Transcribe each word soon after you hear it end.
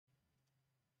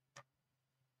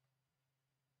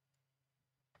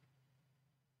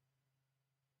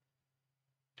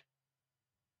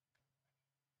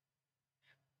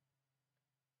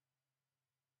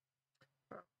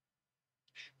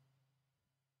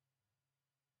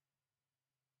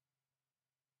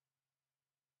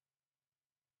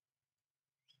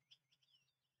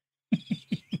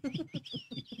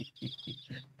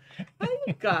Hi,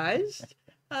 you guys.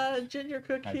 Ginger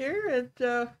Cook I, here,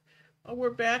 and we're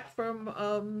back from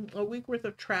a week worth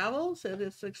of travels, and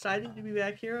it's exciting to be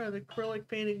back here on Acrylic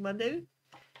Painting Monday.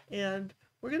 And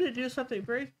we're going to do something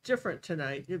very different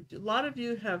tonight. A lot of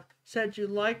you have said you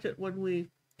liked it when we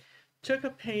took a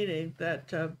painting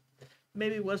that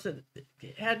maybe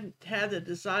hadn't had the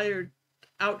desired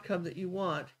outcome that you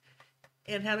want,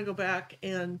 and had to go back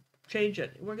and change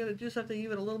it. We're going to do something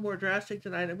even a little more drastic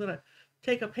tonight. I'm going to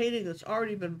take a painting that's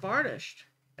already been varnished,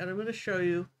 and I'm going to show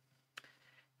you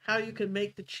how you can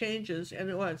make the changes, and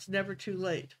it's never too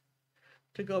late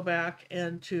to go back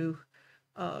and to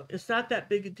it's not that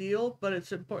big a deal, but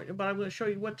it's important. But I'm going to show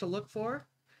you what to look for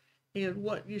and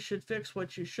what you should fix,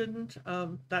 what you shouldn't,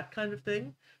 that kind of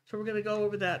thing. So we're going to go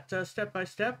over that step by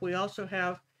step. We also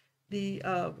have the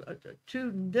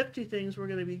two nifty things we're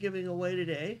going to be giving away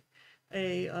today.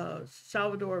 A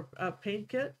Salvador paint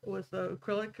kit with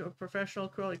professional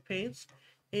acrylic paints,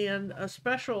 and a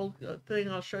special thing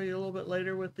I'll show you a little bit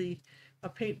later with the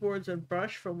paint boards and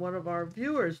brush from one of our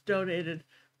viewers donated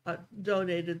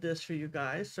this for you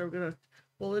guys. So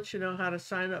we'll let you know how to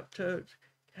sign up to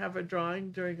have a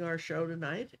drawing during our show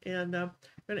tonight, and I'm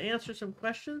going to answer some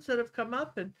questions that have come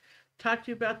up and talk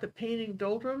to you about the painting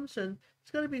doldrums, and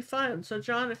it's going to be fun. So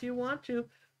John, if you want to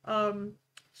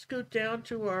scoot down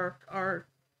to our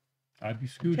I'd be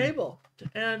scooting. table,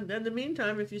 and in the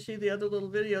meantime, if you see the other little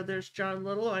video, there's John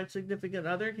Little, my significant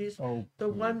other. He's the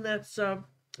one that's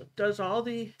does all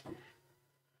the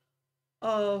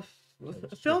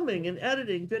filming and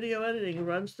editing, video editing, and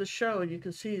runs the show, and you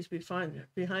can see he's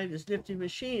behind his nifty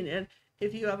machine. And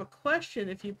if you have a question,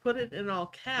 if you put it in all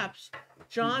caps,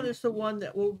 John is the one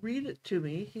that will read it to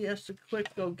me. He has to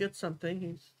quick go get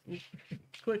something. He's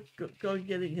quick go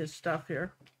getting his stuff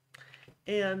here,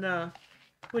 and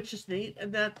which is neat.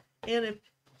 And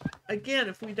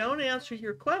if we don't answer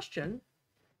your question,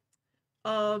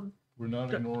 we're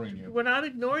not ignoring you. We're not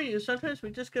ignoring you. Sometimes we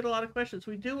just get a lot of questions.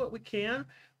 We do what we can.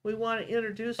 We want to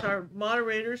introduce our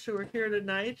moderators who are here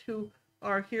tonight, who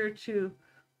are here to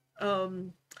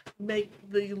make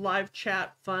the live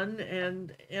chat fun,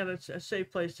 and it's a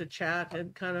safe place to chat,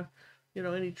 and kind of,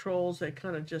 any trolls, they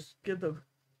kind of just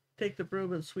take the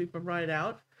broom and sweep them right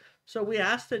out. So we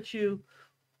ask that you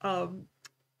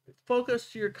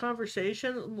focus your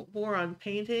conversation more on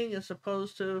painting as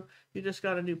opposed to you just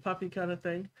got a new puppy kind of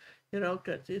thing.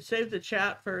 Save the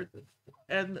chat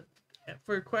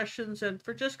for questions and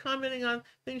for just commenting on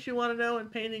things you want to know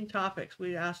and painting topics.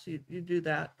 We ask you do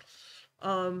that.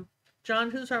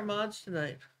 John, who's our mods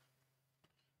tonight?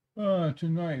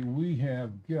 Tonight we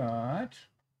have got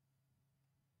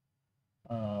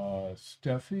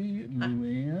Steffi,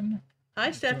 Luann. Hi,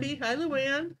 Steffi. Hi,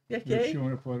 Luann. They're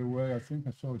showing up right away. I think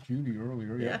I saw Judy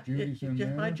earlier. Yeah, Judy's in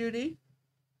there. Hi, Judy.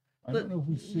 I don't know if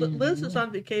we see Liz is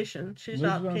on vacation. She's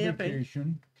out camping.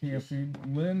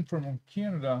 Lynn from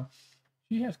Canada,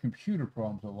 she has computer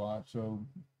problems a lot, so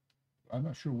I'm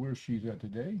not sure where she's at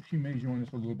today. She may join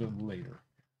us a little bit later.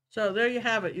 So there you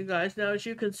have it, you guys. Now, as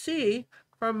you can see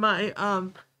from my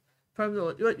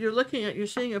what you're looking at, you're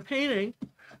seeing a painting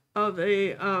of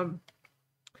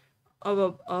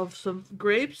of some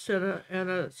grapes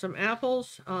and some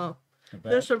apples.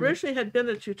 This originally had been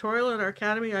a tutorial in our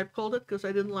academy. I pulled it because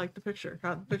I didn't like the picture,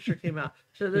 how the picture came out.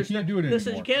 So you can't do it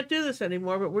anymore. You can't do this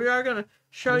anymore, but we are going to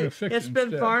show you. It's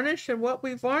been varnished, and what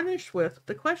we varnished with.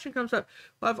 The question comes up,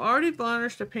 well, I've already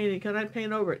varnished a painting. Can I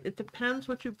paint over it? It depends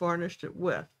what you varnished it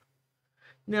with.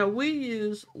 Now, we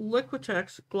use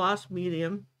Liquitex gloss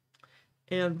medium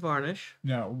and varnish.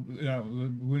 Now we're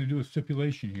going to do a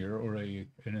stipulation here, or an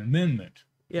amendment.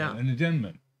 Yeah. An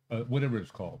addendum, whatever it's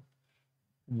called.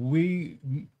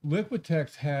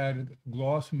 Liquitex had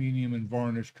gloss medium and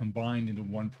varnish combined into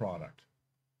one product.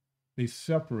 They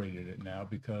separated it now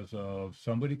because of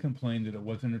somebody complained that it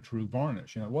wasn't a true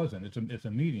varnish, and it wasn't. It's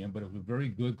a medium, but it was a very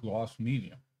good gloss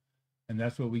medium, and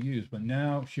that's what we use. But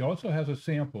now she also has a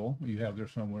sample you have there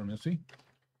somewhere, Missy,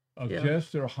 of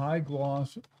just their high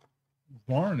gloss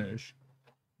varnish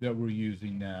that we're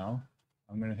using now.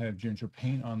 I'm going to have Ginger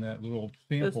paint on that little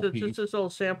sample piece. This little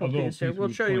sample piece here. We'll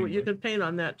show you what you can paint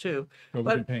on that too. So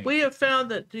but we have found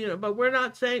that, but we're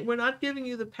not giving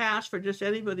you the pass for just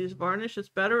anybody's varnish. It's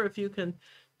better if you can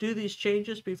do these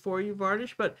changes before you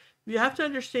varnish. But you have to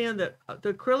understand that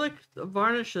the acrylic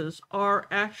varnishes are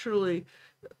actually,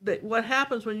 what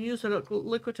happens when you use a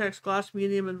Liquitex gloss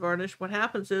medium and varnish, what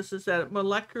happens is that it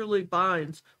molecularly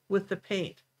binds with the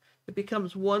paint. It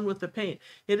becomes one with the paint.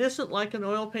 It isn't like an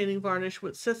oil painting varnish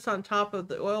which sits on top of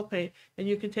the oil paint and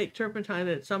you can take turpentine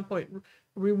and at some point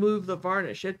remove the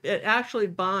varnish. It actually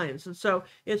binds. And so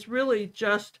it's really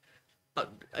just,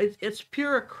 it's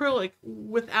pure acrylic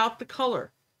without the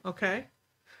color, okay?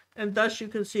 And thus you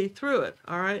can see through it,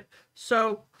 all right?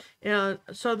 So, and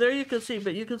so there you can see,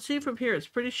 but you can see from here, it's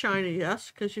pretty shiny, yes,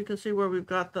 because you can see where we've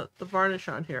got the varnish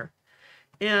on here.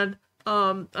 And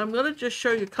I'm going to just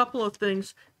show you a couple of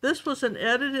things. This was an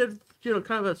edited, kind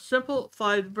of a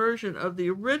simplified version of the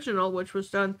original, which was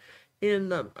done in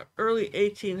the early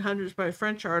 1800s by a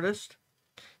French artist.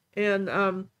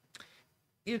 And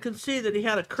you can see that he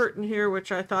had a curtain here,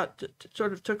 which I thought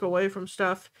sort of took away from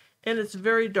stuff. And it's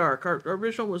very dark. Our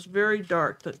original was very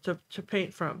dark to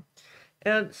paint from.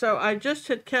 And so I just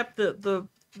had kept the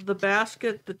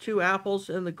basket, the two apples,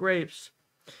 and the grapes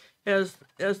as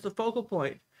the focal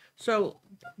point. So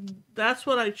that's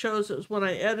what I chose as when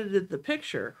I edited the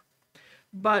picture.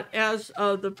 But as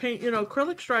the paint,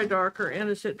 acrylics dry darker,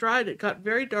 and as it dried, it got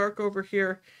very dark over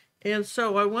here. And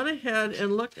so I went ahead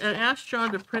and looked and asked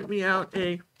John to print me out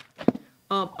a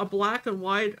black and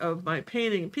white of my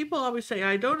painting. People always say,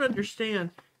 I don't understand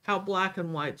how black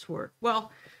and whites work.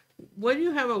 Well, when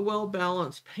you have a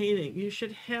well-balanced painting, you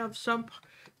should have some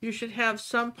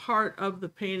part of the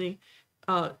painting,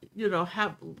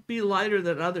 be lighter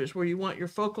than others where you want your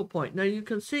focal point. Now you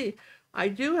can see, I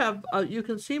do have, you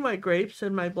can see my grapes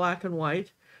in my black and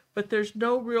white, but there's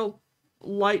no real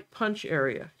light punch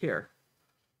area here.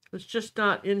 It's just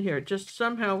not in here. Just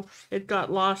somehow it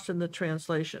got lost in the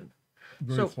translation.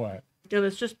 Very flat. And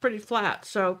it's just pretty flat.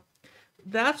 So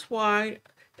that's why,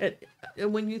 and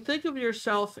when you think of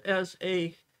yourself as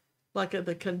the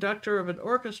conductor of an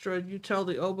orchestra, you tell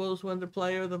the oboes when to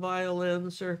play, or the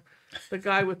violins, or the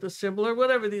guy with the cymbal, or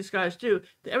whatever these guys do.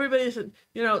 Everybody's,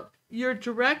 you're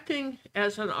directing,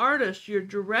 as an artist, you're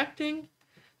directing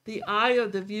the eye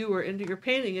of the viewer into your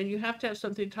painting, and you have to have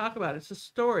something to talk about. It's a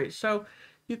story. So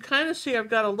you kind of see I've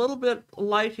got a little bit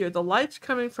light here. The light's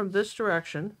coming from this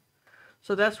direction.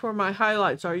 So that's where my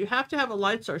highlights are. You have to have a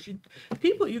light source. You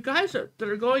guys that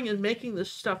are going and making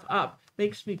this stuff up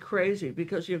makes me crazy,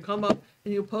 because you come up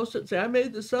and you post it and say, I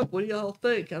made this up. What do y'all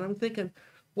think? And I'm thinking,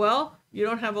 well, you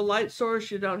don't have a light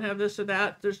source. You don't have this or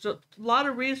that. There's a lot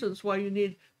of reasons why you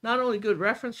need not only good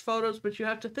reference photos, but you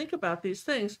have to think about these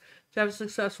things to have a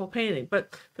successful painting.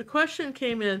 But the question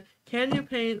came in, can you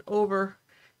paint over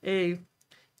a,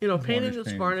 painting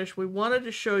that's varnished? We wanted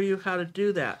to show you how to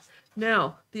do that.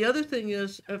 Now, the other thing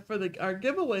is, for our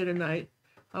giveaway tonight,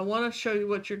 I want to show you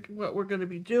what we're going to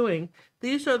be doing.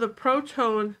 These are the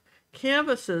Protone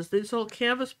canvases, these little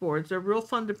canvas boards. They're real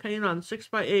fun to paint on,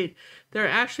 6x8. They're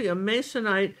actually a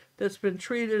masonite that's been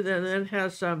treated and then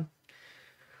has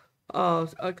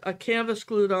a canvas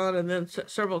glued on, and then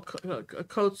several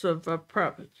coats of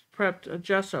prepped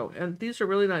gesso. And these are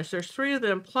really nice. There's 3 of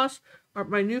them, plus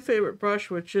my new favorite brush,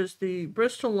 which is the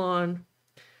Bristol Lawn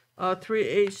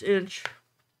 3/8 inch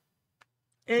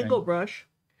angle brush.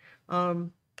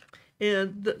 And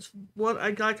that's what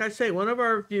like I say, one of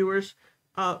our viewers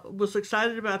was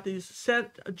excited about these,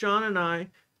 sent John and I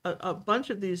a bunch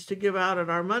of these to give out at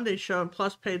our Monday show, and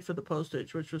plus paid for the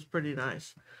postage, which was pretty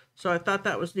nice. So I thought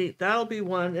that was neat. That'll be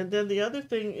one. And then the other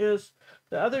thing is,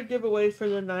 the other giveaway for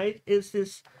the night is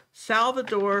this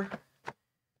Salvador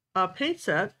paint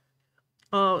set.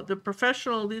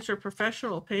 These are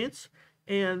professional paints.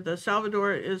 And the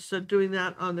Salvador is doing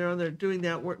that on their own. They're doing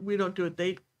that. We don't do it.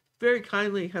 They very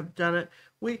kindly have done it.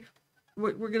 We're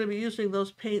going to be using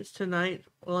those paints tonight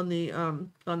on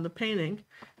the painting.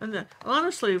 And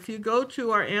honestly, if you go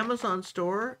to our Amazon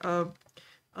store,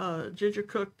 Ginger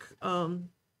Cook,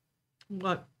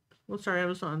 what's our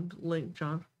Amazon link,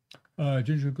 John?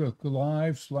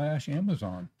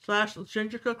 gingercooklive/Amazon.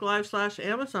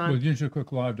 gingercooklive/Amazon. Well,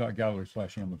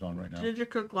 gingercooklive.gallery/Amazon right now.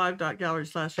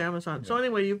 gingercooklive.gallery/Amazon. So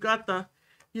anyway, you've got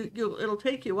it'll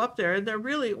take you up there, and they're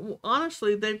really,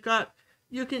 honestly, they're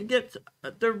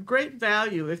great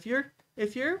value. If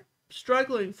you're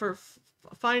struggling for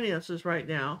finances right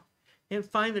now and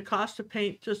find the cost of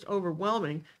paint just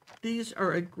overwhelming, these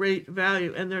are a great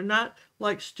value, and they're not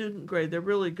like student grade. They're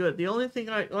really good. The only thing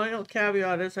I'll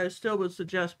caveat is I still would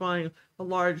suggest buying a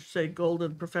large, say,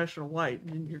 golden professional white,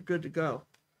 and you're good to go.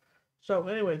 So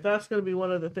anyway, that's going to be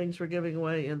one of the things we're giving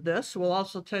away in this. We'll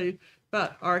also tell you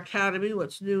about our academy,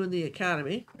 what's new in the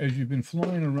academy. As you've been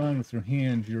flying around with your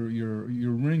hands, your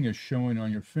ring is showing on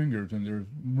your fingers, and there's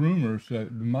rumors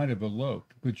that you might have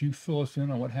eloped. Could you fill us in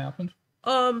on what happened?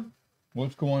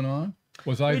 What's going on?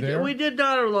 Was I there? We did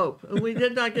not elope, and we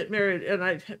did not get married. And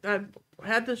I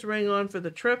had this ring on for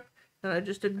the trip, and I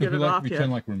just didn't get it off yet.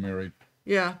 Pretend like we're married.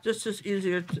 Yeah, just as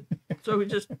easier. So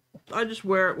I just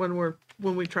wear it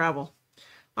when we travel.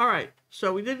 All right.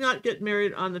 So we did not get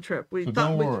married on the trip. We So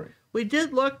thought don't worry. we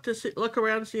did look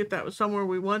around to see if that was somewhere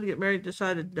we wanted to get married.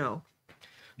 Decided no.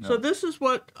 So No. this is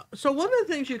what. So one of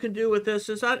the things you can do with this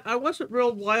is I wasn't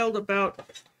real wild about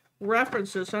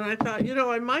references, and I thought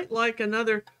I might like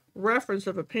another reference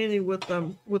of a painting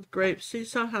with grapes. See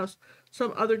somehow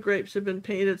some other grapes have been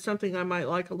painted, something I might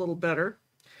like a little better.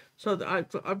 So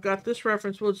I've got this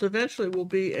reference, which eventually will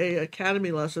be a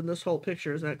academy lesson. This whole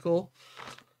picture, isn't that cool?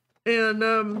 And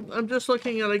I'm just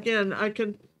looking at again. I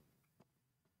can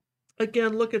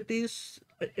again look at these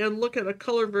and look at a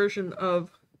color version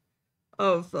of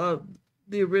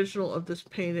the original of this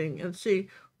painting and see.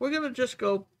 We're gonna just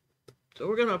go.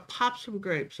 We're gonna pop some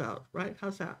grapes out, right?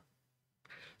 How's that?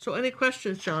 So, any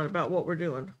questions, John, about what we're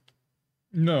doing?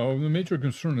 No, the major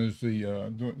concern is the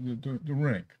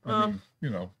rink. I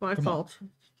mean, My come on. fault.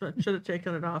 I should have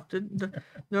taken it off. Didn't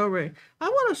no ring. I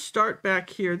want to start back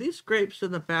here. These grapes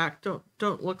in the back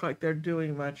don't look like they're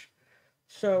doing much.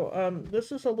 So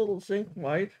this is a little zinc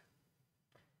white,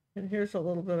 and here's a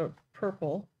little bit of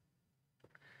purple.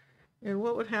 And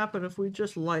what would happen if we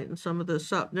just lighten some of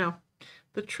this up? Now,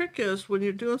 the trick is when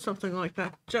you're doing something like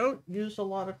that, don't use a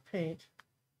lot of paint.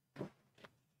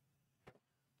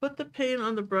 Put the paint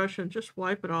on the brush and just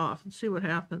wipe it off and see what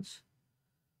happens.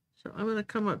 So I'm going to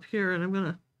come up here and I'm going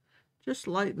to just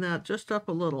lighten that just up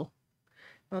a little.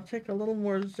 I'll take a little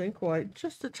more zinc white,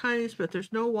 just the tiniest bit.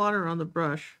 There's no water on the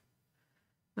brush.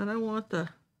 And I want to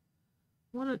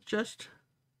just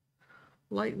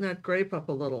lighten that grape up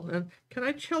a little. And can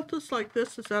I tilt this like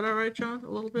this? Is that all right, John? A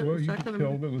little bit? Well, you can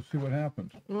tilt it. Let's see what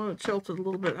happens. I want to tilt it a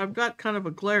little bit. I've got kind of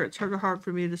a glare. It's hard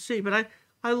for me to see, but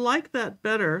I like that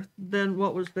better than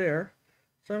what was there.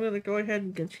 So I'm going to go ahead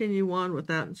and continue on with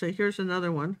that and say, here's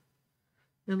another one.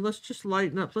 And let's just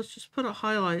lighten up. Let's just put a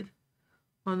highlight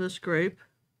on this grape.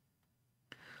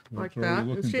 Like that.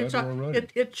 And see,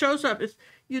 it shows up.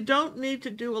 You don't need to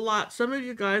do a lot. Some of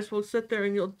you guys will sit there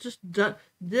and you'll just dip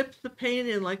the paint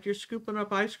in like you're scooping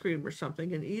up ice cream or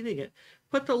something and eating it.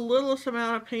 Put the littlest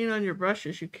amount of paint on your brush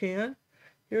as you can.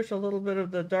 Here's a little bit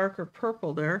of the darker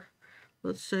purple there.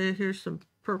 Let's say here's some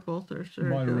purple. There's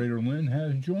Moderator Lynn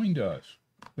has joined us.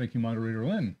 Thank you, Moderator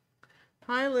Lynn.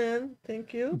 Hi, Lynn.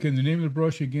 Thank you. Okay, the name of the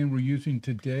brush again we're using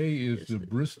today is the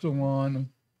Bristolon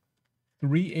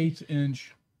 3/8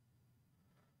 inch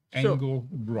angle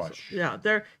brush. Yeah,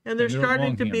 they're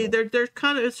starting to be they're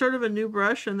kind of, it's sort of a new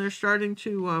brush, and they're starting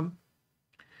to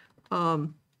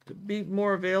be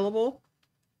more available.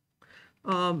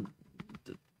 I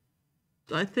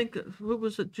think who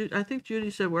was it? I think Judy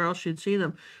said where else she'd seen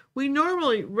them. We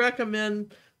normally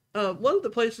recommend one of the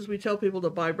places we tell people to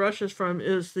buy brushes from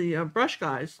is the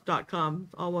brushguys.com,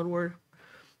 all one word.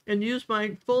 And use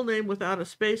my full name without a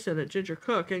space in it, Ginger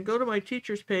Cook, and go to my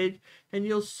teachers page, and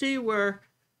you'll see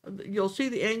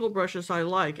the angle brushes I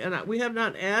like. And we have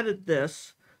not added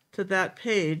this to that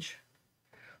page,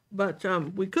 but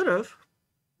we could have.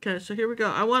 Okay, so here we go.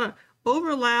 I want to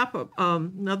overlap.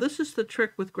 Now this is the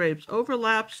trick with grapes.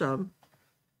 Overlap some.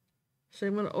 So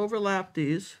I'm going to overlap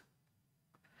these.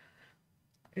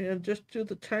 And just do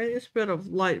the tiniest bit of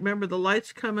light. Remember, the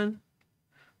light's coming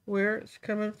where it's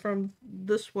coming from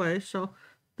this way. So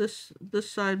this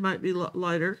side might be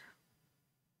lighter.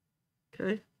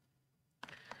 Okay.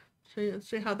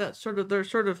 See how that's they're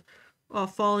sort of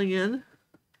falling in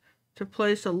to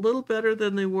place a little better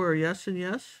than they were. Yes and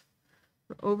yes.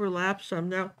 Overlap some.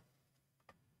 Now,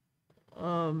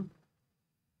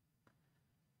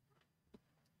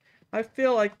 I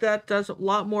feel like that does a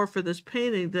lot more for this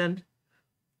painting than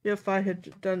if I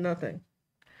had done nothing,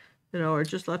 or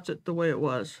just left it the way it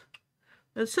was.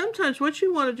 And sometimes what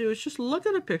you want to do is just look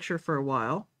at a picture for a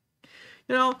while.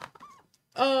 Now,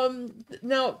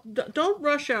 don't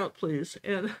rush out, please,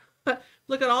 and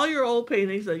look at all your old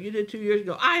paintings that you did 2 years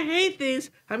ago. I hate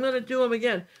these. I'm going to do them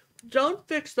again. Don't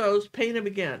fix those. Paint them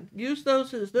again. Use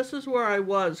those as this is where I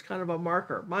was, kind of a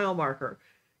marker, mile marker.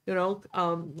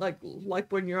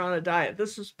 Like when you're on a diet.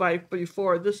 This is my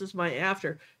before. This is my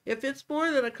after. If it's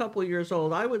more than a couple years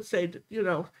old, I would say,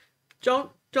 don't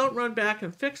run back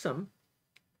and fix them.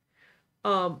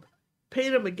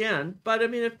 Paint them again. But I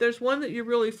mean, if there's one that you're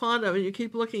really fond of and you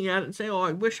keep looking at it and say, oh,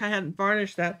 I wish I hadn't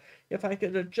varnished that. If I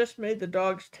could have just made the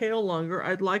dog's tail longer,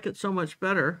 I'd like it so much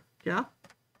better. Yeah.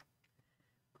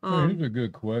 Here's a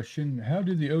good question. How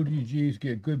did the ODGs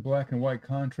get good black and white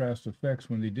contrast effects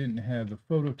when they didn't have the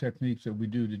photo techniques that we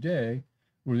do today?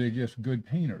 Were they just good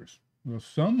painters? Well,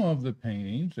 some of the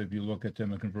paintings, if you look at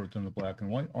them and convert them to black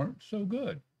and white, aren't so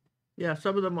good. Yeah,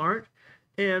 some of them aren't.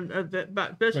 And but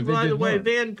But they by the did way, learn,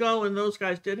 Van Gogh and those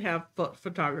guys did have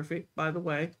photography. By the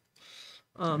way,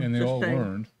 and they just all saying.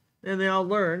 learned. And they all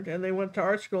learned, and they went to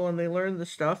art school and they learned the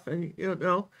stuff. And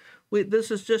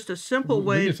this is just a simple We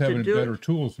way just to have do better it.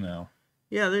 tools now.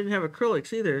 Yeah, they didn't have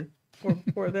acrylics either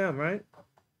for them, right?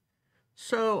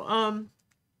 So I'm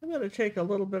going to take a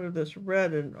little bit of this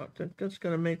red and just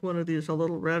going to make one of these a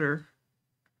little redder.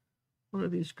 One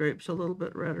of these grapes a little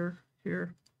bit redder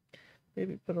here.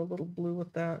 Maybe put a little blue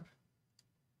with that.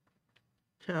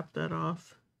 Tap that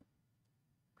off.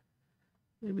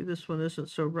 Maybe this one isn't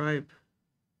so ripe.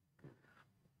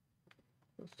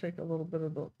 Let's take a little bit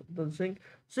of the zinc.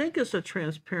 Zinc is a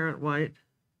transparent white.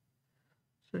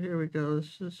 So here we go.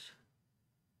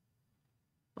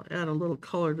 I'll add a little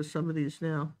color to some of these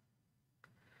now.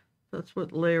 That's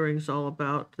what layering's all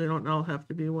about. They don't all have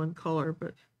to be one color,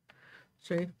 but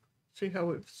see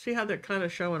how they're kind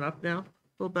of showing up now? A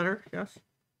little better, yes.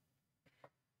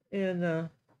 And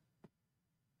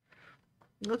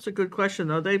that's a good question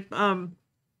though.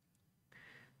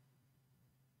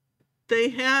 They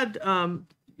had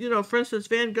for instance,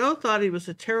 Van Gogh thought he was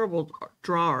a terrible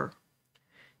drawer.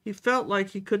 He felt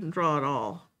like he couldn't draw at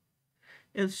all.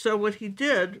 And so what he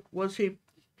did was he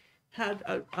had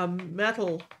a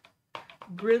metal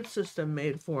grid system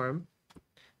made for him.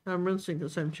 I'm rinsing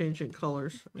because I'm changing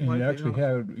colors. And he actually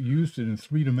had used it in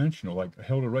 3-dimensional, like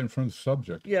held it right in front of the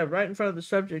subject. Yeah, right in front of the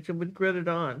subject and would grid it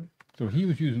on. So he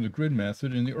was using the grid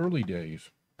method in the early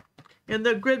days. And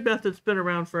the grid method's been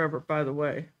around forever, by the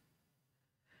way.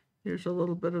 Here's a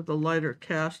little bit of the lighter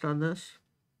cast on this.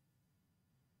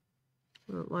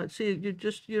 See,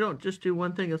 you don't just do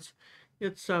one thing.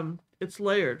 It's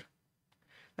layered.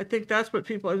 I think that's what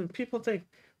people think.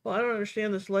 Well, I don't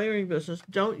understand this layering business.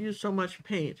 Don't use so much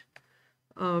paint.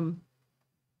 Here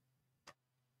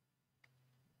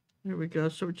we go.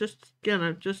 So I'm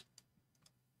just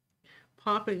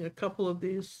popping a couple of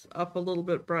these up a little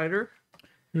bit brighter.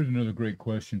 Here's another great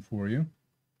question for you.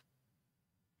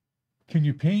 Can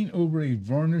you paint over a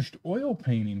varnished oil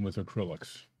painting with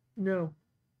acrylics? No,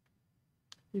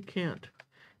 you can't.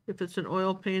 If it's an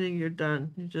oil painting, you're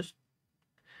done. You just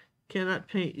cannot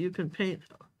paint. You can paint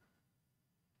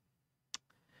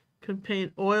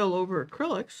oil over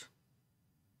acrylics,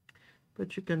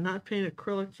 but you cannot paint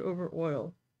acrylics over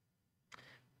oil,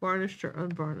 varnished or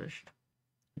unvarnished.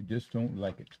 I just don't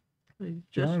like it. You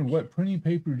John, what printing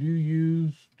paper do you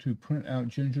use to print out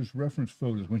Ginger's reference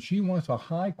photos? When she wants a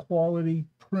high quality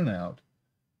printout,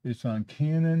 it's on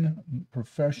Canon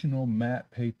Professional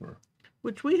Matte paper.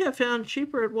 Which we have found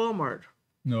cheaper at Walmart.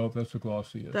 No, that's the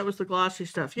glossiest. That was the glossy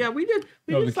stuff. Yeah, we did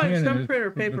find some printer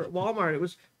paper at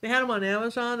Walmart. They had them on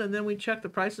Amazon, and then we checked the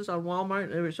prices on Walmart,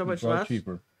 and they were so much less.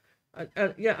 Cheaper.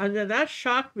 Yeah, and then that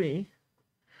shocked me.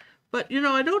 But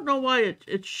I don't know why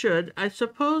it should. I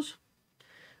suppose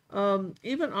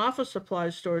even office supply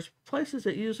stores, places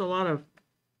that use a lot of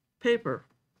paper,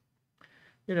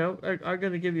 are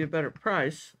going to give you a better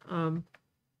price.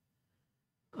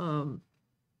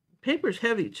 Paper's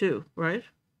heavy too, right?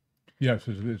 Yes,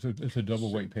 it's a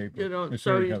double weight paper. It's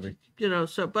so very heavy.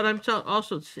 But I'm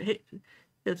also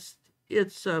it's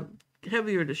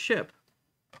heavier to ship.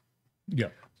 Yeah.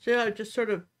 So I just sort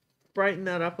of brighten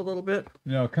that up a little bit.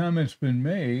 Now, a comment's been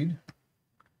made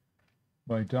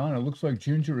by Donna. It looks like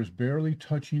Ginger is barely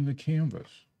touching the canvas.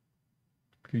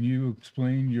 Can you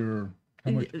explain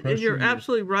how much pressure? And you're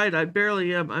absolutely right. I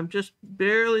barely am. I'm just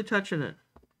barely touching it.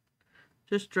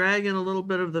 Just dragging a little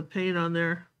bit of the paint on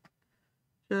there.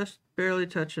 Just barely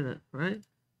touching it, right?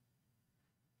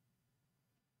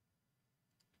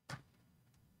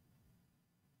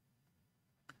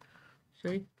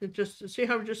 See, see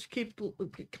how we just keep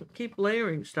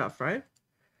layering stuff, right?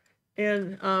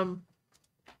 And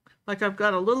like I've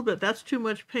got a little bit. That's too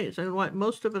much paint, so I wipe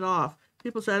most of it off.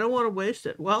 People say I don't want to waste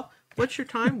it. Well, what's your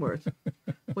time worth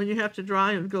when you have to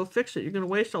dry and go fix it? You're going to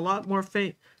waste a lot more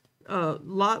paint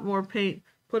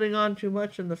putting on too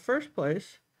much in the first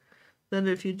place than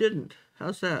if you didn't.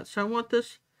 How's that? So I want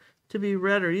this to be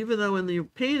redder, even though in the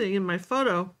painting, in my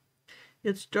photo,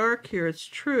 it's dark here. It's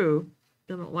true.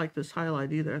 I don't like this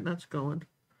highlight either, and that's going.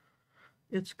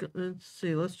 Let's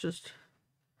see. Let's just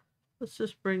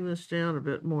bring this down a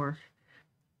bit more.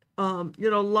 A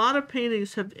lot of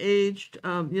paintings have aged.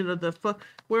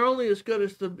 We're only as good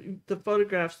as the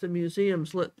photographs the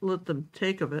museums let them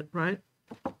take of it, right?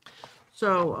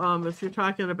 So if you're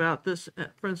talking about this,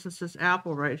 for instance, this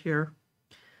apple right here,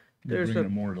 Bringing it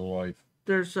more to life.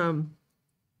 There's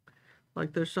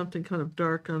there's something kind of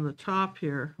dark on the top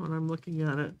here when I'm looking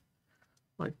at it,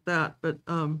 like that. But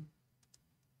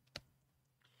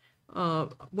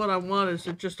what I want is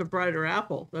just a brighter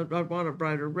apple. I want a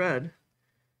brighter red.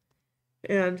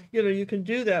 And, you can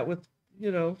do that with,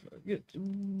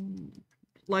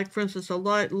 like, for instance, a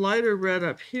lighter red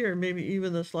up here, maybe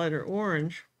even this lighter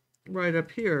orange right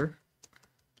up here,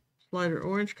 lighter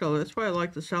orange color. That's why I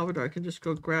like the Salvador. I can just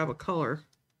go grab a color.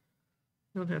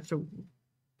 You don't have to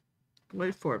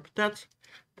wait for it. But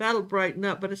that'll brighten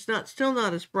up, but it's still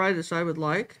not as bright as I would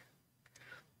like.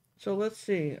 So let's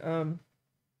see. I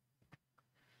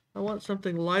want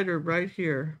something lighter right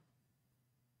here.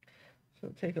 So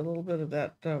take a little bit of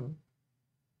that.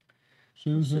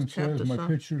 Susan says my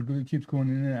picture keeps going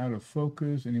in and out of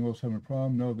focus. Anyone else having a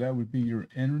problem? No, that would be your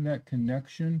internet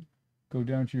connection. Go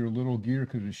down to your little gear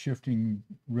because it's shifting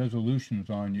resolutions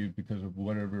on you because of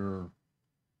whatever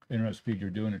internet speed you're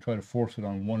doing, and try to force it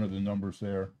on one of the numbers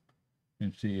there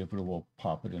and see if it will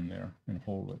pop it in there and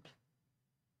hold it.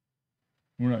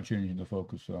 We're not changing the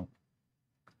focus, though.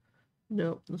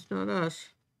 Nope, that's not us.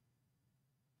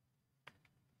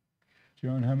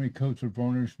 John, how many coats of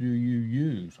varnish do you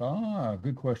use? Ah,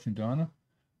 good question, Donna.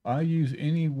 I use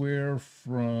anywhere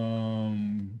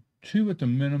from 2 at the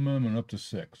minimum and up to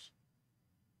 6,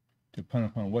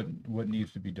 depending upon what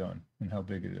needs to be done and how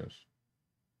big it is.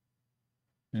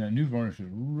 And that new varnish is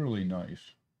really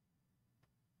nice.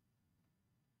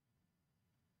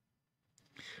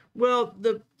 Well,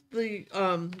 we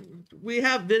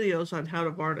have videos on how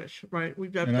to varnish, right?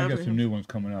 And I got some new ones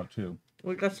coming out too.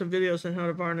 We've got some videos on how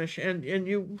to varnish, and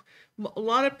a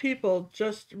lot of people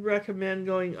just recommend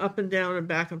going up and down and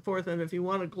back and forth. And if you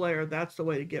want a glare, that's the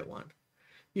way to get one.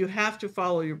 You have to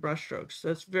follow your brush strokes.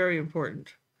 That's very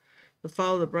important. To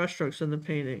follow the brush strokes in the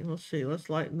painting. Let's see. Let's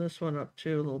lighten this one up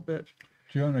too a little bit.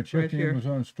 John, I checked the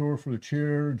Amazon store for the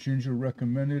chair. Ginger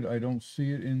recommended. I don't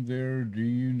see it in there. Do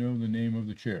you know the name of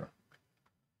the chair?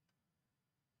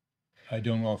 I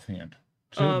don't offhand.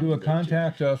 So do a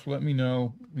contact us. Let me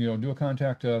know. Do a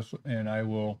contact us, and I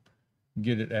will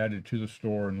get it added to the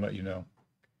store and let you know.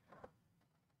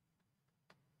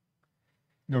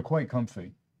 They're quite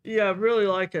comfy. Yeah, I really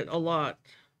like it a lot.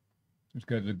 It's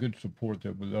got the good support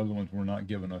that the other ones were not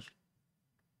giving us.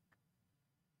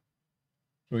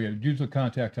 So yeah, use the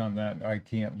contact on that. I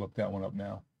can't look that one up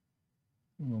now.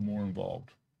 A little more involved.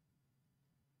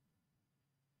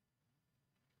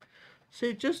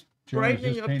 See, just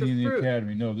brightening up the fruit. In the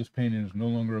Academy. No, this painting is no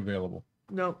longer available.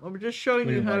 No, I'm just showing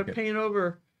you how to paint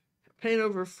over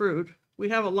fruit. We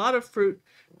have a lot of fruit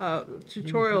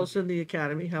tutorials in the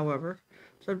Academy, however.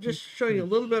 So I'm just showing you a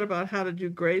little bit about how to do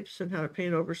grapes and how to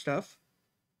paint over stuff.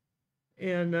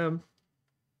 And let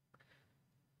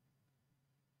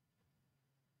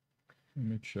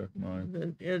me check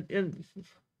mine. And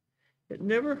it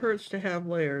never hurts to have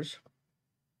layers.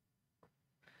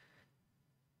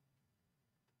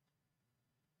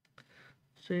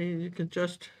 See, you can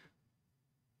just,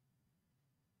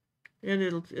 and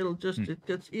it'll just it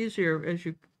gets easier as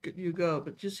you go.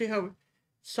 But you see how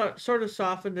sort of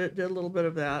softened it, did a little bit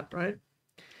of that, right?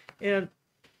 And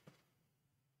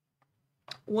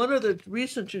one of the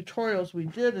recent tutorials we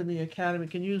did in the Academy,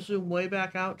 can you zoom way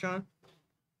back out, John?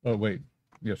 Oh, wait.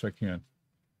 Yes, I can.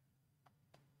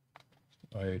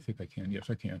 I think I can.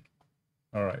 Yes, I can.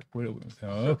 All right.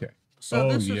 Okay. So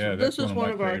this is one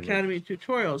of our Academy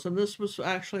tutorials, and this was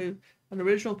actually an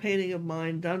original painting of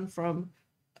mine done from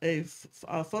a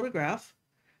photograph,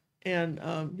 and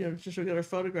just a regular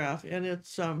photograph, and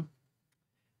it's a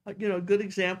good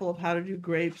example of how to do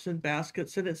grapes and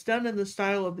baskets, and it's done in the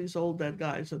style of these old dead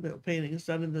guys. And the painting is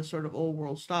done in this sort of old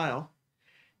world style.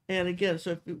 And again,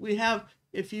 so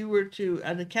if you were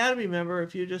an Academy member,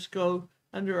 if you just go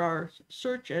under our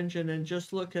search engine and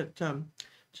just look at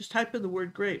just type in the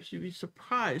word grapes, you'd be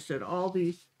surprised at all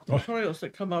the tutorials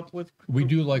that come up with. We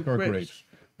do like our grapes.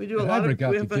 We do a lot of.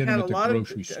 We have had a lot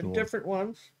of different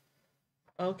ones.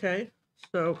 Okay,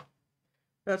 so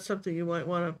that's something you might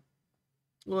want to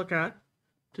look at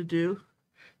to do.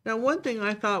 Now, one thing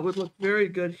I thought would look very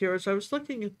good here is I was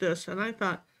looking at this and I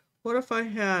thought, what if I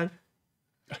had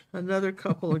another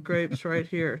couple of grapes right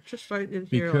here, just right in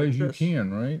here, because like you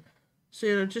can, right? See,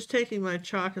 and I'm just taking my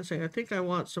chalk and saying, I think I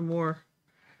want some more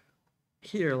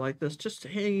here like this, just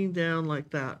hanging down like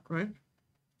that, right?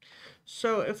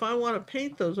 So if I want to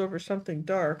paint those over something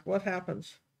dark, what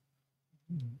happens?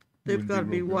 They've got to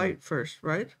be white first,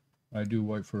 right? I do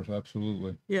white first,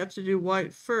 absolutely. You have to do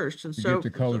white first, and to so get the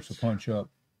colors to punch up.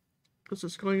 Because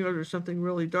it's going over something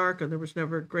really dark, and there was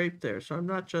never a grape there, so I'm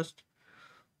not just.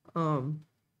 And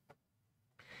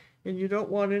you don't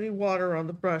want any water on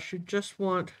the brush. You just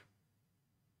want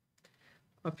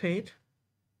a paint.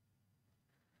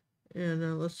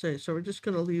 And let's see, so we're just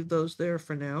going to leave those there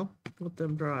for now, let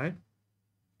them dry.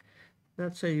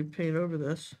 That's how you paint over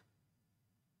this.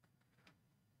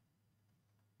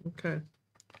 Okay.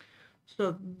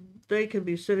 So they can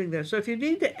be sitting there. So if you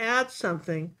need to add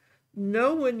something,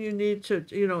 know when you need to,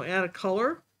 add a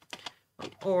color,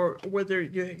 or whether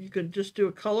you can just do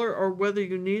a color, or whether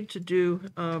you need to do,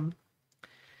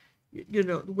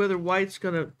 whether white's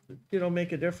going to,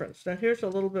 make a difference. Now here's a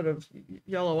little bit of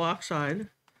yellow oxide,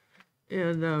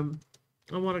 and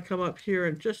I want to come up here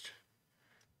and just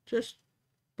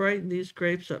brighten these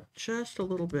grapes up just a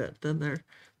little bit. Then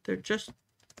they're just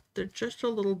a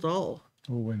little dull.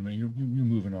 Oh, wait a minute. You're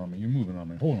moving on me. You're moving on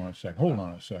me. Hold on a second. Hold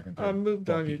on a second. I moved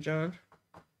on Bucky. you, John.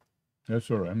 That's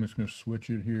all right. I'm just going to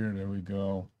switch it here. There we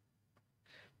go.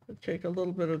 I'll take a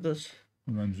little bit of this.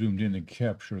 And I'm zoomed in to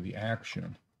capture the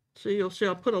action. So you'll see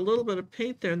I'll put a little bit of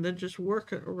paint there and then just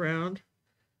work it around.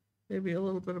 Maybe a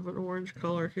little bit of an orange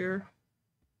color here.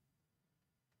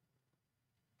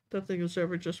 Nothing is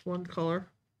ever just one color.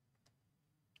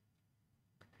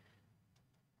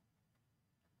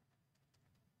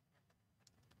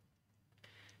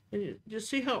 And you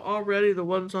see how already the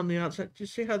ones on the outside, you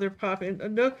see how they're popping?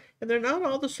 And they're not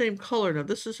all the same color. Now,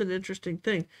 this is an interesting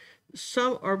thing.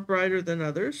 Some are brighter than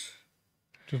others.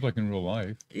 Just like in real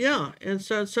life. Yeah, and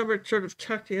so some are sort of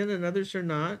tucked in and others are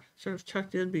not, sort of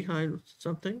tucked in behind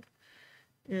something.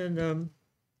 And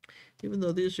even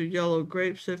though these are yellow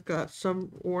grapes, they've got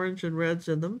some orange and reds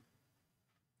in them.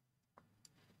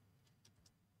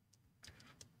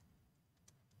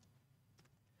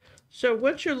 So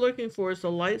what you're looking for is the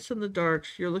lights and the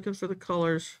darks. You're looking for the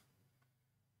colors.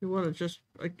 You want to just,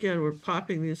 again, we're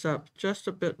popping these up just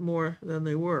a bit more than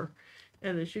they were.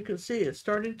 And as you can see, it's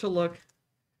starting to look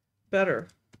better.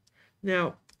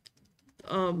 Now,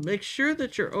 make sure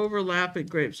that you're overlapping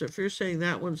grapes. If you're saying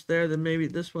that one's there, then maybe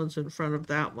this one's in front of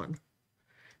that one.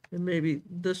 And maybe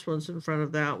this one's in front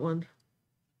of that one.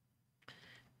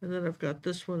 And then I've got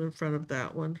this one in front of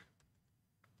that one.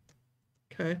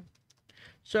 Okay.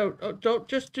 So don't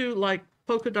just do like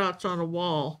polka dots on a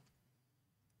wall.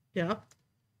 Yeah.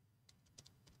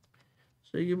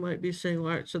 So you might be saying, all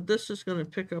right, so this is going to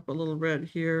pick up a little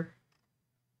red here.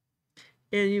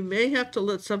 And you may have to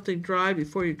let something dry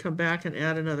before you come back and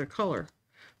add another color.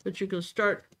 But you can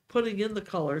start putting in the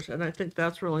colors, and I think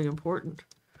that's really important.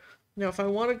 Now, if I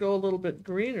want to go a little bit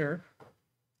greener,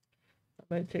 I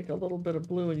might take a little bit of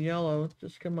blue and yellow,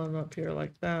 just come on up here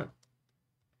like that.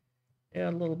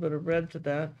 Add a little bit of red to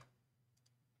that,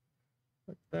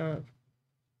 like that.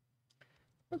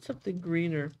 Want something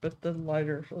greener, but then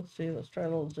lighter. Let's see, let's try a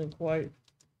little zinc white.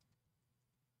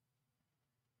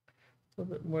 A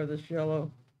little bit more of this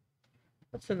yellow.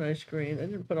 That's a nice green. I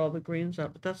didn't put all the greens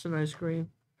up, but that's a nice green.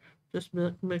 Just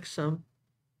mix some.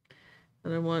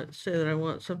 And I want to say that I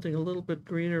want something a little bit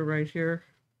greener right here.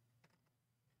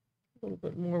 A little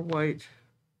bit more white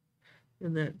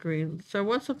in that green. So I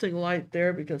want something light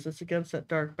there because it's against that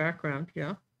dark background,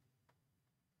 yeah.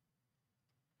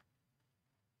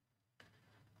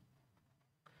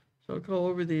 So I'll go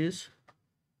over these.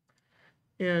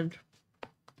 And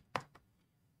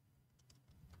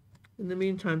in the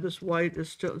meantime, this white is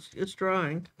still, it's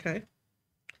drying, okay?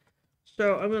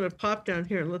 So I'm going to pop down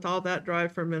here and let all that dry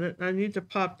for a minute. I need to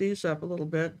pop these up a little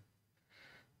bit.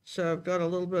 So I've got a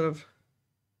little bit of,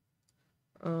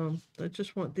 I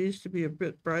just want these to be a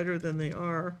bit brighter than they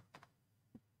are.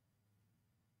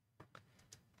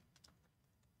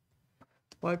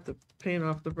 Wipe the paint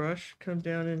off the brush, come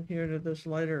down in here to this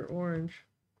lighter orange.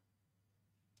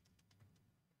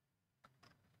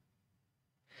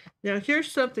 Now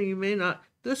here's something you may not,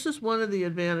 this is one of the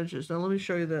advantages. Now let me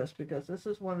show you this, because this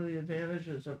is one of the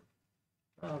advantages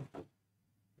of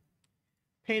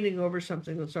painting over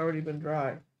something that's already been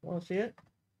dry. Want to see it?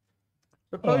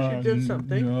 Suppose you did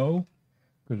something. No.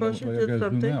 Suppose you did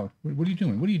something. What are you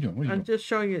doing? What are you doing? I'm just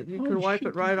showing you. You can wipe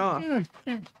it right off.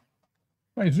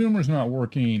 My zoomer's not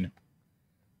working.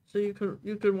 So you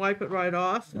can wipe it right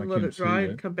off and let it dry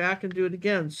and come back and do it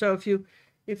again. So if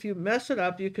you mess it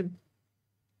up, you can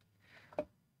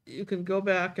go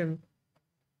back and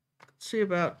see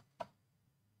about.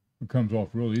 It comes off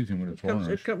real easy when it's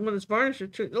varnished. When it's varnished,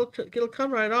 it'll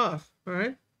come right off. All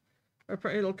right,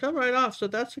 it'll come right off. So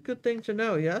that's a good thing to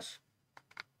know. Yes.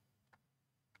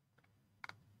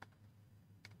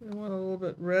 I want a little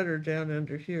bit redder down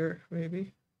under here,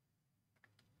 maybe.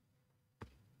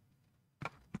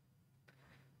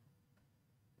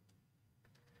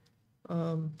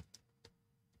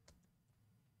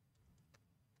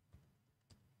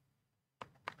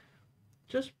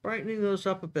 Just brightening those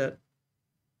up a bit.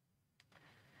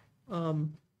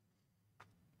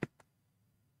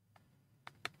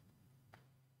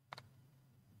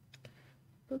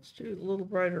 Let's do a little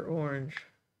brighter orange.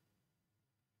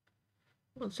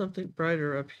 I want something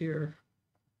brighter up here.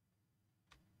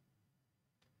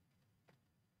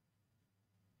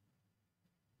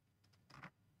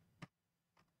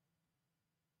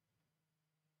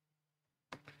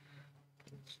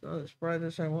 It's not as bright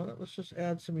as I want it. Let's just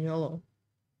add some yellow.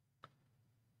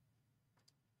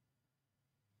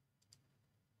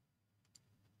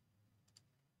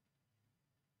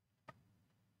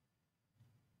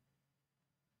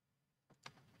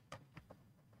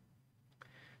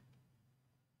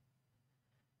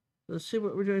 Let's see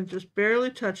what we're doing. Just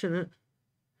barely touching it,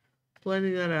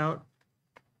 blending that out.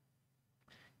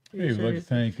 Hey, we'd like to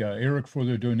thank Eric for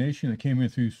the donation that came in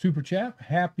through Super Chat.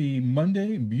 Happy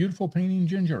Monday. Beautiful painting,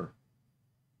 Ginger.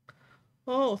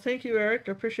 Oh, thank you, Eric.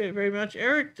 I appreciate it very much.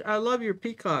 Eric, I love your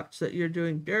peacocks that you're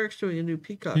doing. Eric's doing a new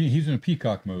peacock. He's in a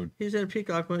peacock mode. He's in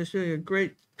peacock mode. He's doing a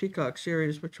great peacock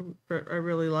series, which I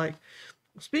really like.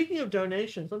 Speaking of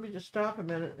donations, let me just stop a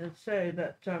minute and say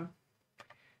that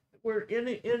we're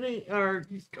in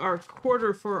our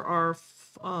quarter for our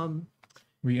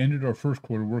we ended our first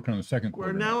quarter, working on the second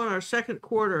quarter. We're now in our second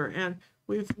quarter, and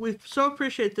we so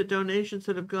appreciate the donations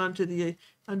that have gone to the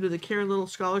under the Karen Little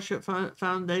Scholarship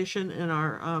Foundation in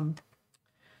our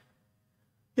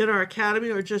academy,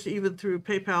 or just even through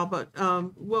PayPal. But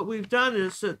what we've done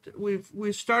is that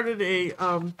we've started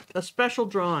a special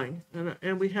drawing,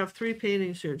 and we have 3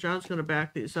 paintings here. John's going to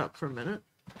back these up for a minute.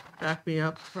 Back me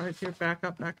up right here. Back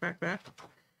up. Back.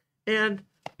 And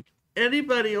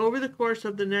anybody over the course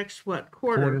of the next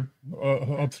quarter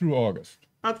up through August,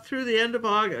 up through the end of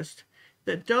August,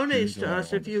 that donates to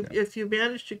us, if you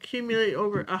manage to accumulate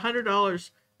over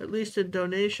 $100 at least in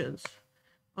donations,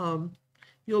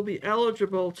 you'll be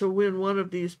eligible to win one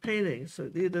of these paintings.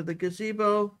 So either the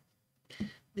gazebo,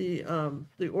 the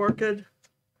orchid,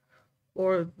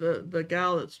 or the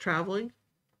gal that's traveling.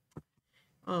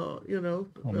 I'll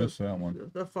miss that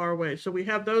one. The far away. So we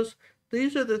have those.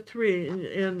 These are the 3,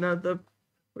 and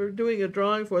we're doing a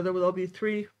drawing for them. There'll be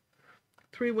three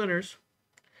winners,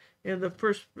 and the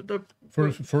first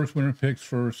winner picks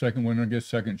first, second winner gets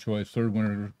second choice, third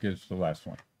winner gets the last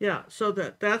one. Yeah, so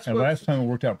that's. And last time it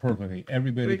worked out perfectly.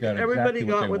 Everybody got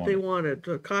what they wanted.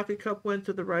 The coffee cup went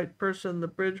to the right person, the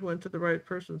bridge went to the right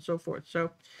person, and so forth.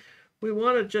 So we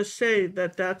want to just say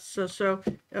that's so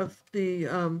if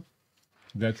the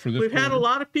that's for this. We've had a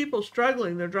lot of people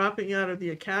struggling. They're dropping out of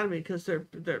the academy because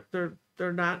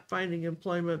they're not finding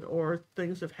employment, or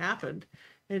things have happened,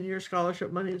 and your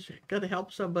scholarship money is going to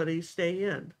help somebody stay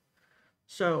in.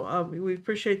 So we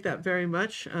appreciate that very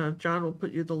much. John will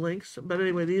put you the links. But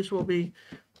anyway, these will be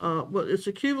it's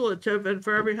a cumulative, and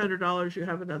for every $100 you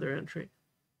have another entry.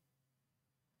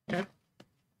 Okay.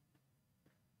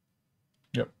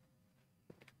 Yep.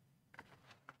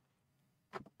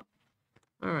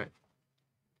 All right.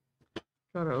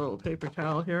 Got our little paper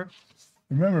towel here.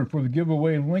 Remember, for the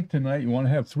giveaway link tonight, you want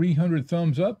to have 300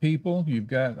 thumbs up, people. You've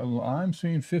got, I'm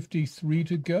seeing 53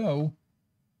 to go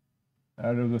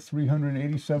out of the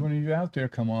 387 of you out there.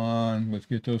 Come on, let's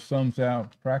get those thumbs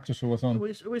out. Practice with them.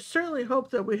 We certainly hope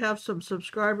that we have some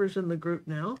subscribers in the group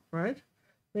now, right?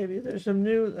 Maybe there's some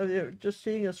new, just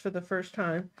seeing us for the first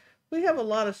time. We have a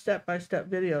lot of step-by-step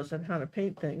videos on how to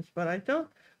paint things, but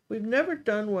we've never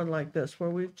done one like this where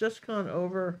we've just gone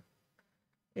over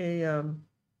a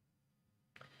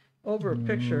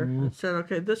picture and said,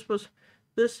 okay, this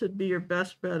would be your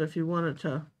best bet if you wanted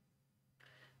to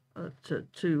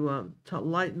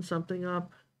lighten something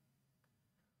up.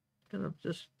 Gonna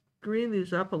just green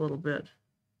these up a little bit.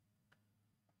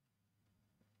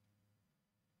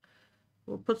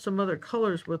 We'll put some other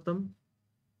colors with them,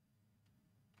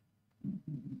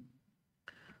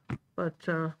 but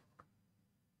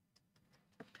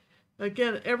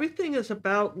again, everything is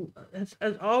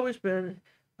has always been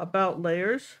about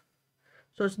layers.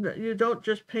 So you don't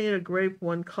just paint a grape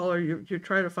one color. You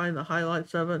try to find the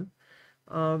highlights of it.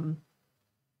 Go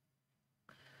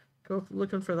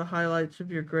looking for the highlights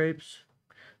of your grapes.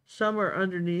 Some are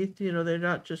underneath. They're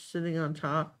not just sitting on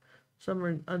top. Some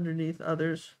are underneath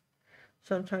others.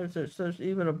 Sometimes there's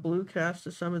even a blue cast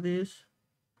to some of these.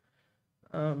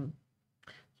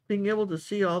 Being able to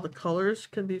see all the colors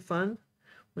can be fun.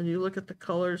 When you look at the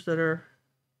colors that are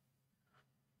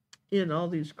in all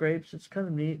these grapes, it's kind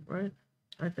of neat, right?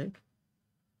 I think.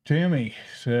 Tammy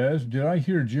says, did I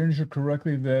hear Ginger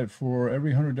correctly that for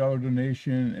every $100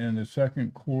 donation in the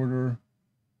second quarter,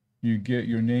 you get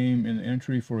your name in the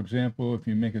entry? For example, if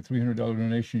you make a $300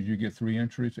 donation, you get 3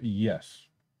 entries? Yes.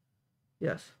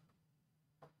 Yes.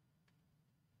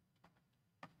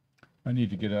 I need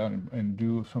to get out and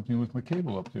do something with my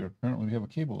cable up there. Apparently we have a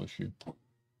cable issue.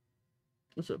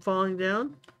 Is it falling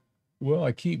down? Well,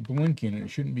 I keep blinking and it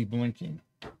shouldn't be blinking.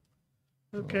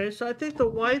 Okay, so I think the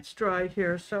white's dry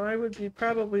here, so I would be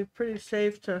probably pretty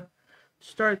safe to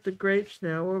start the grapes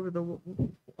now over the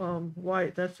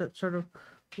white. That's that sort of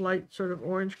light, sort of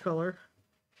orange color.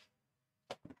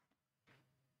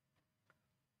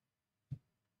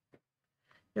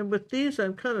 And with these,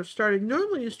 I'm kind of starting,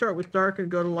 normally you start with dark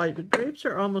and go to light, but grapes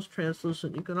are almost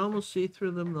translucent. You can almost see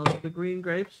through them, the green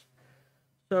grapes.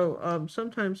 So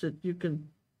sometimes you can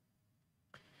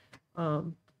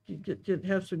you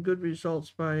have some good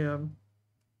results by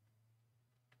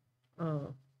uh,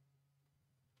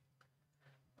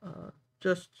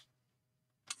 just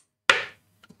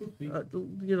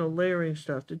layering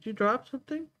stuff. Did you drop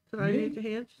something? Did I need to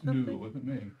hand you No, it something? wasn't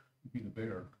me. It'd be the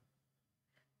bear.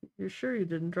 You're sure you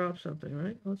didn't drop something,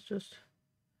 right? Let's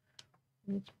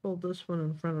pull this one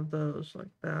in front of those like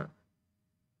that.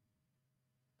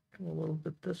 Come a little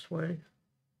bit this way.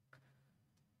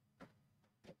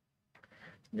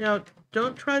 Now,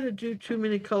 don't try to do too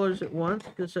many colors at once,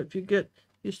 because if you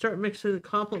start mixing the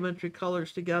complementary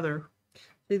colors together,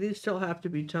 see, these still have to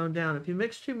be toned down. If you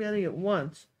mix too many at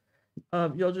once,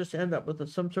 you'll just end up with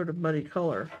some sort of muddy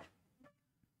color.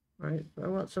 Right? I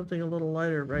want something a little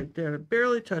lighter right there.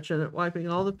 Barely touching it, wiping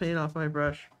all the paint off my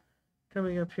brush.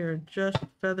 Coming up here and just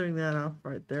feathering that off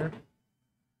right there.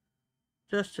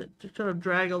 Just to kind of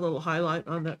drag a little highlight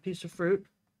on that piece of fruit.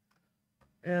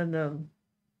 And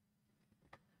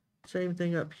same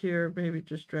thing up here. Maybe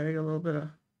just drag a little bit of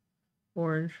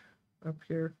orange up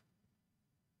here.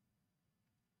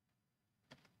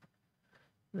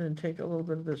 And then take a little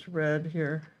bit of this red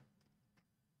here.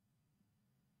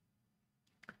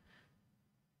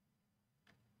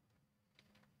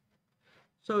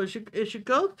 So as you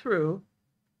go through,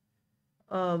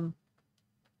 like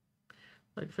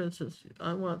for instance,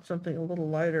 I want something a little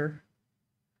lighter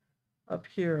up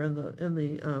here in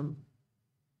the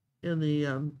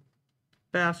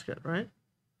basket, right?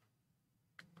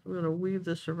 I'm going to weave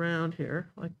this around here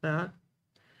like that,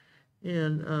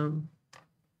 and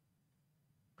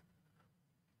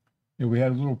Yeah, we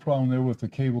had a little problem there with the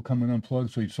cable coming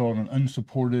unplugged, so you saw an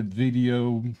unsupported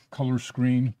video color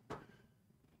screen.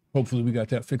 Hopefully we got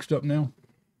that fixed up now.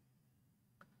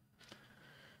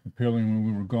 Apparently when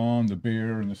we were gone, the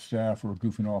bear and the staff were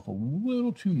goofing off a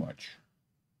little too much.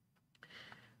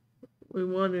 we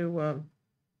want to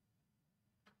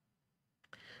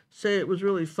say it was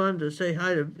really fun to say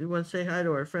hi to. We want to say hi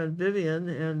to our friend Vivian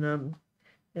and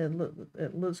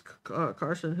Liz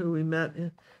Carson, who we met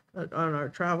on our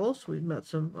travels. We met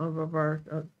some of our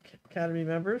Academy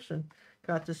members and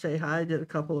got to say hi. Did a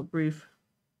couple of brief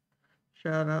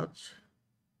shout outs.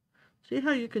 See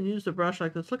how you can use the brush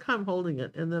like this? Look how I'm holding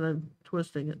it and then I'm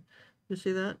twisting it. You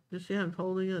see that? You see how I'm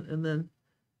holding it and then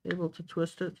able to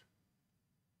twist it?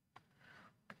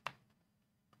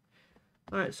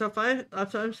 All right, so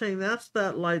if I'm saying that's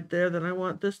that light there, then I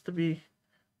want this to be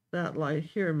that light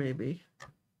here maybe.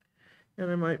 And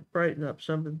I might brighten up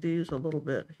some of these a little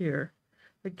bit here.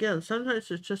 Again, sometimes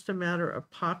it's just a matter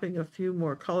of popping a few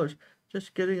more colors,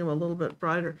 just getting them a little bit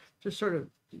brighter, just sort of,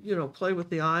 play with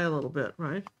the eye a little bit,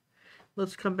 right?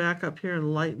 Let's come back up here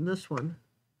and lighten this one.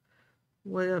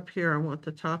 Way up here, I want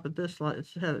the top of this light.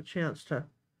 It's had a chance to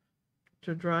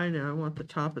dry now. I want the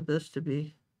top of this to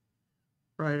be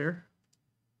brighter.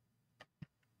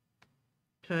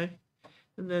 Okay.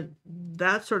 And then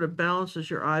that sort of balances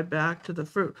your eye back to the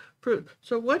fruit.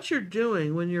 So what you're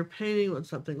doing when you're painting with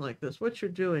something like this, what you're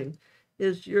doing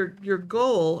is your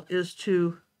goal is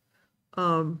to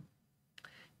move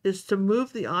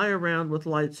the eye around with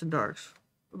lights and darks,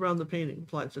 around the painting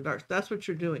with lights and darks. That's what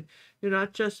you're doing. You're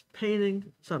not just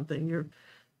painting something.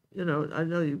 I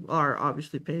know you are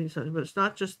obviously painting something, but it's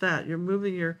not just that. You're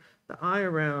moving the eye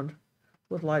around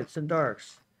with lights and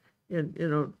darks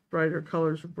in brighter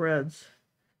colors of reds.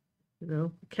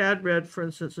 Cad red, for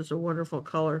instance, is a wonderful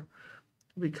color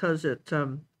because it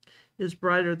is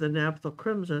brighter than naphtha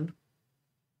crimson,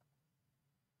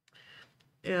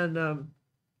 and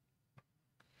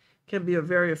can be a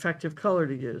very effective color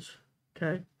to use.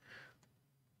 Okay.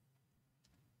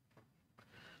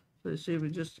 So you see, we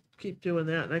just keep doing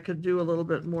that, and I could do a little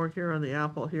bit more here on the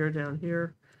apple here, down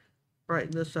here.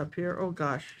 Brighten this up here. Oh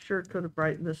gosh, sure could have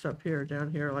brightened this up here,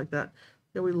 down here like that.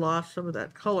 Yeah, we lost some of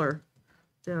that color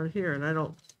down here, and I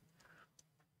don't.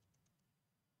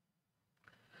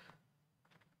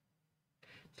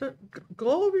 So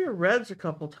go over your reds a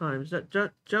couple times.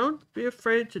 Don't be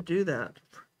afraid to do that.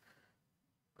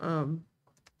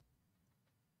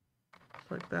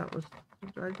 Like that was.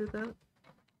 Did I do that?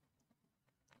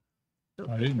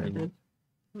 I didn't.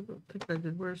 I don't think I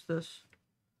did. Where's this?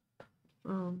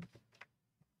 Yeah,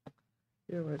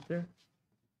 right there.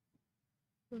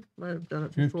 Might have done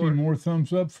it 15 before. more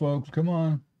thumbs up, folks. Come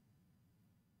on.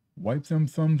 Wipe them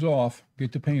thumbs off.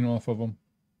 Get the paint off of them.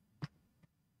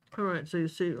 All right, so you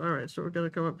see, all right, so we're going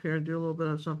to come up here and do a little bit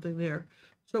of something there.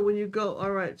 So when you go,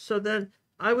 all right, so then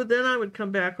I would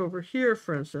come back over here,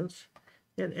 for instance,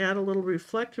 and add a little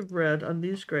reflective red on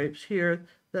these grapes here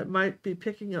that might be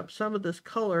picking up some of this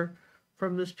color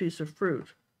from this piece of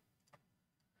fruit.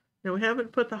 Now we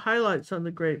haven't put the highlights on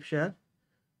the grapes yet,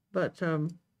 but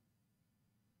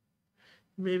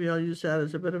maybe I'll use that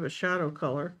as a bit of a shadow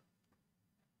color.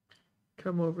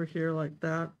 Come over here like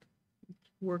that,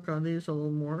 work on these a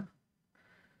little more.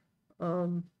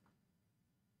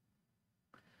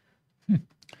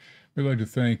 We'd like to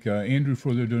thank Andrew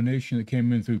for the donation that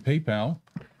came in through PayPal.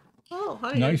 Oh,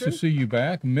 hi, Nice Andrew. to see you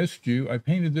back. Missed you. I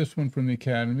painted this one from the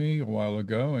Academy a while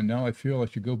ago, and now I feel I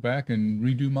should go back and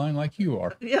redo mine like you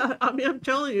are. Yeah, I mean, I'm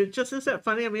telling you, just isn't that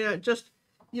funny? I mean,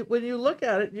 when you look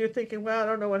at it, you're thinking, well, I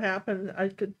don't know what happened.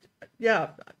 Yeah,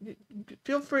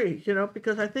 feel free,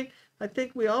 because I think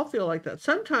we all feel like that.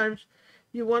 Sometimes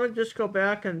you want to just go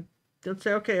back and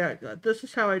say, okay, this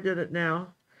is how I did it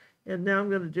now, and now I'm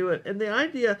going to do it. And the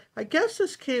idea, I guess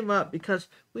this came up because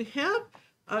we had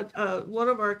one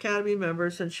of our Academy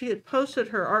members, and she had posted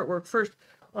her artwork first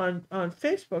on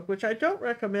Facebook, which I don't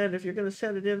recommend if you're going to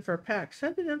send it in for a pack.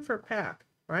 Send it in for a pack,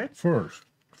 right?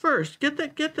 First, get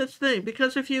this thing,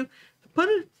 because if you put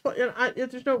it,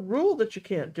 there's no rule that you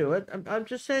can't do it. I'm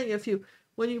just saying,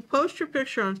 when you post your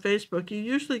picture on Facebook, you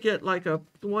usually get like a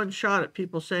one shot at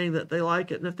people saying that they like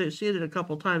it, and if they've seen it a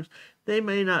couple times, they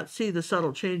may not see the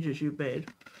subtle changes you've made.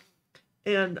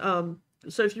 And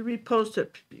so if you repost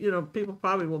it, people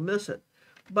probably will miss it.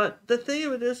 But the thing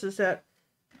of it is that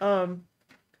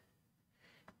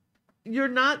you're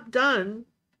not done.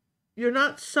 You're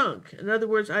not sunk. In other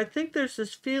words, I think there's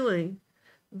this feeling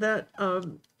that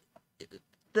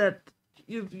that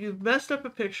you've messed up a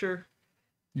picture.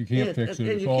 You can't fix it.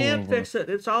 And you can't fix it.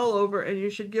 It's all over, and you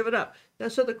should give it up. Now,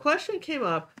 so the question came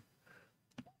up: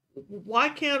 why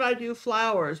can't I do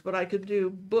flowers, but I could do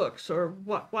books? Or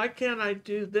why can't I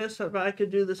do this, but I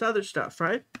could do this other stuff,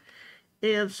 right?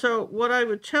 And so what I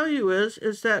would tell you is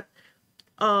that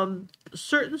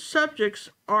certain subjects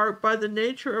are, by the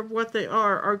nature of what they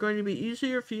are going to be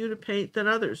easier for you to paint than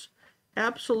others.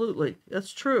 Absolutely,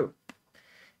 that's true.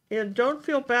 And don't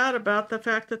feel bad about the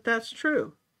fact that that's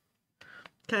true.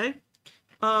 Okay?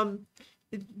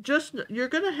 You're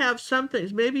going to have some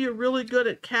things. Maybe you're really good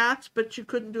at cats, but you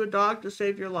couldn't do a dog to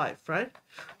save your life, right?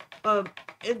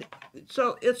 And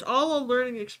so it's all a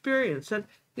learning experience. And,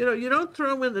 you don't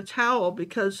throw in the towel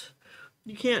because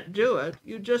you can't do it.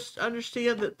 You just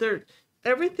understand that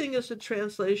everything is a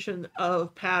translation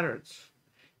of patterns.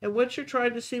 And what you're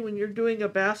trying to see when you're doing a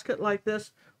basket like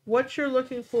this, what you're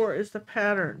looking for is the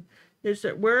pattern. Is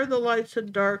that where are the lights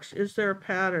and darks? Is there a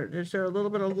pattern? Is there a little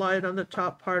bit of light on the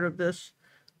top part of this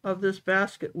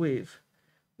basket weave?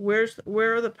 Where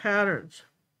are the patterns?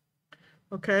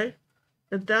 Okay?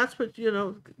 And that's what,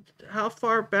 how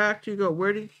far back do you go?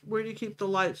 Where do you keep the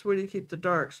lights? Where do you keep the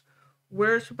darks?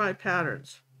 Where's my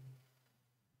patterns?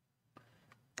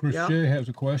 Chris J has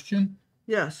a question.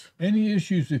 Yes. Any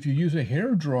issues if you use a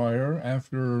hair dryer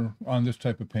on this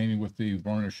type of painting with the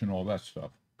varnish and all that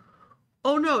stuff?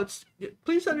 Oh no!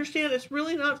 Please understand, it's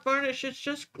really not varnish. It's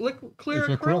just clear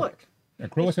acrylic.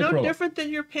 It's no different than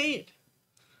your paint.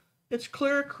 It's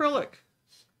clear acrylic.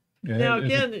 Yeah, now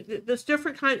again, this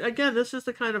different kind. Again, this is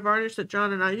the kind of varnish that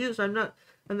John and I use.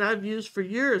 I've used for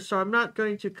years, so I'm not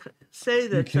going to say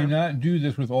that. You cannot do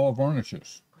this with all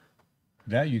varnishes.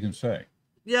 That you can say.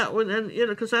 Yeah, and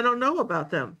because I don't know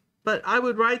about them, but I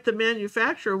would write the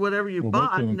manufacturer whatever you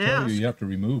bought and ask. You have to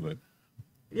remove it.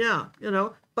 Yeah,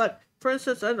 but for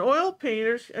instance, an oil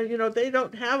painters, they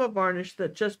don't have a varnish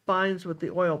that just binds with the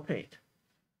oil paint.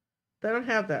 They don't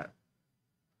have that.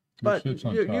 But you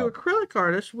acrylic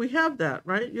artists, we have that,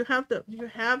 right? You have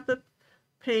the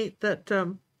paint that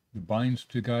it binds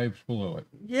to guides below it.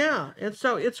 Yeah, and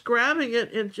so it's grabbing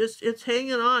it and it's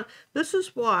hanging on. This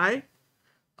is why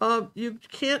you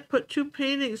can't put two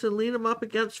paintings and lean them up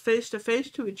against face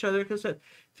to each other, because if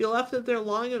you left it there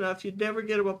long enough, you'd never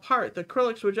get them apart. The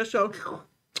acrylics would just go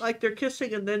like they're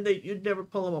kissing, and then you'd never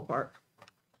pull them apart.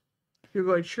 You're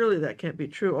going, surely that can't be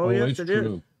true. Oh yes, it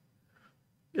is.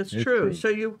 It's true.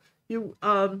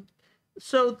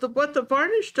 So what the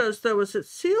varnish does though is it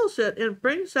seals it and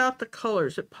brings out the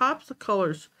colors. It pops the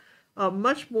colors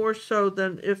much more so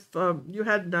than if you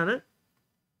hadn't done it.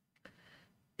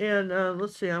 And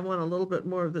let's see, I want a little bit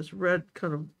more of this red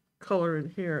kind of color in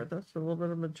here. That's a little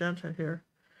bit of magenta here.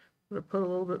 I'm going to put a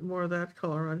little bit more of that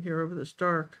color on here over this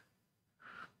dark.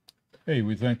 Hey,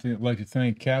 we'd like to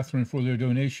thank Catherine for their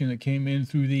donation that came in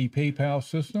through the PayPal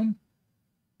system,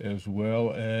 as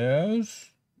well as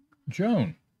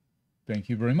Joan. Thank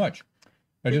you very much.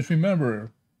 I just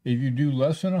remember, If you do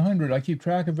less than 100, I keep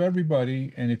track of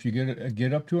everybody, and if you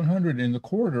get up to 100 in the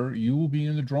quarter, you will be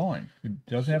in the drawing. It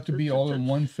doesn't have to be all in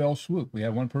one fell swoop. We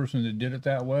had one person that did it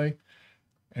that way,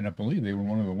 and I believe they were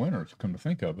one of the winners, come to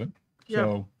think of it. Yeah.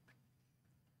 So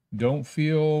don't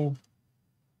feel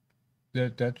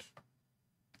that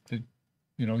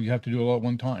you have to do it all at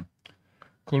one time.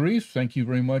 Clarice, thank you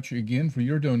very much again for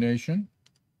your donation.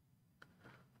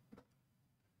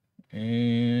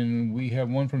 And we have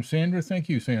one from Sandra. Thank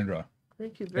you, Sandra.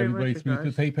 Thank you very Everybody much, through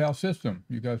guys. the PayPal system.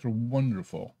 You guys are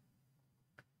wonderful.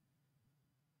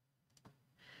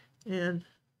 And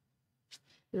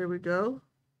there we go.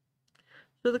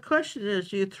 So the question is,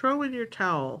 do you throw in your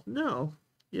towel? No,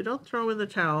 you don't throw in the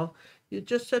towel. You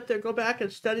just sit there, go back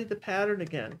and study the pattern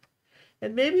again.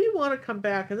 And maybe you want to come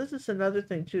back, and this is another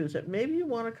thing too, is that maybe you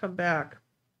want to come back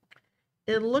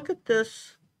and look at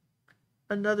this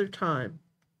another time.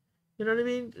 You know what I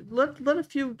mean? Let a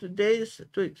few days,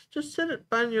 just sit it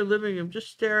by in your living room,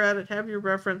 just stare at it, have your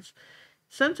reference.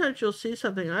 Sometimes you'll see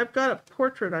something. I've got a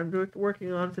portrait I'm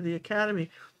working on for the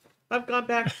Academy. I've gone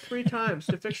back 3 times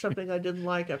to fix something I didn't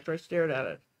like after I stared at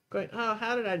it. Going, oh,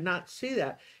 how did I not see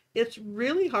that? It's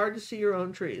really hard to see your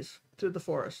own trees through the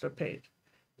forest of paint.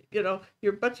 You know,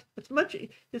 it's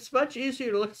much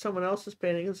easier to look at someone else's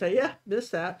painting and say, yeah,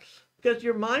 missed that. Because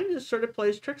your mind just sort of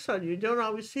plays tricks on you. You don't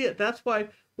always see it. That's why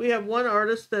we have one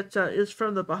artist that is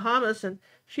from the Bahamas, and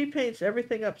she paints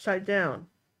everything upside down.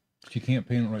 She can't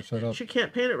paint it right side up. She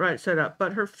can't paint it right side up,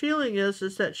 but her feeling is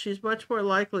that she's much more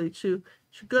likely to.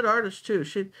 She's a good artist too.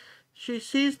 She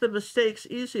sees the mistakes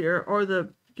easier, or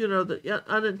the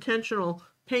unintentional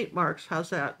paint marks. How's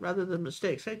that? Rather than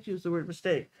mistakes. I hate to use the word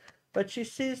mistake, but she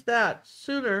sees that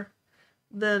sooner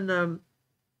than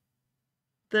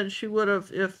she would have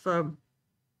if.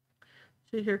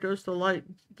 See, here goes the light,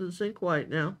 the zinc white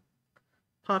now.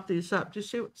 Pop these up. Do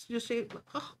you see?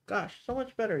 Oh gosh, so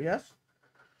much better. Yes.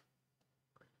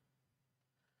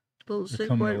 Little zinc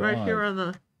white right here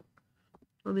on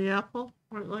the apple,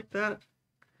 right like that.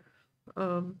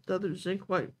 The other zinc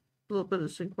white, a little bit of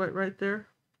zinc white right there,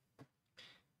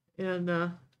 and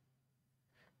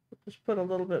just put a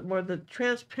little bit more. The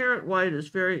transparent white is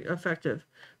very effective,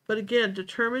 but again,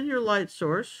 determine your light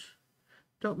source.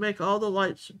 Don't make all the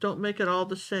lights. Don't make it all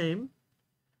the same,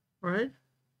 right?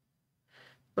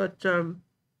 But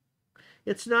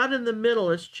it's not in the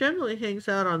middle. It generally hangs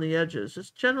out on the edges.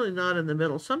 It's generally not in the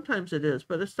middle. Sometimes it is,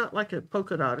 but it's not like a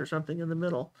polka dot or something in the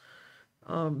middle.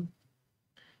 The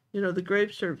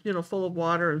grapes are, full of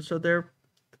water, and so they're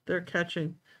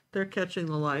catching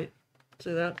the light.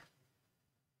 See that?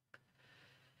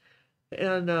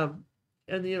 And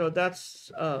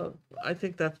that's I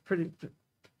think that's pretty,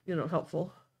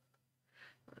 helpful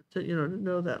to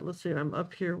know that. Let's see, I'm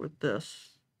up here with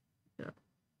this. Yeah.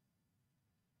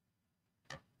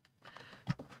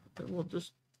 We'll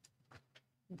just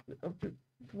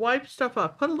wipe stuff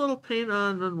off. Put a little paint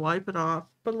on and wipe it off.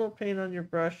 Put a little paint on your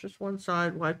brush, just one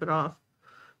side, wipe it off.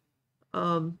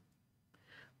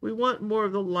 We want more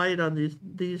of the light on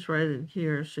these right in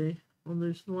here, see? On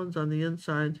these ones on the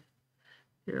inside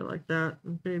here like that,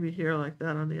 and maybe here like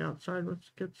that on the outside.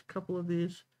 Let's get a couple of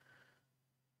these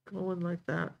going like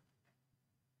that.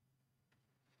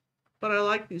 But I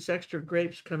like these extra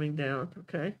grapes coming down,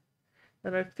 okay?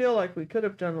 And I feel like we could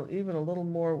have done even a little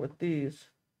more with these.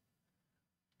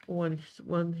 One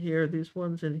here, these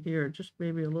ones in here, just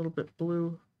maybe a little bit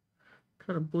blue,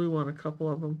 kind of blue on a couple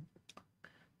of them,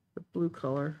 the blue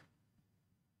color.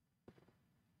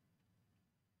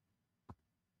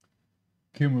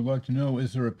 Kim would like to know,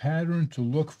 is there a pattern to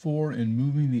look for in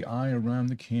moving the eye around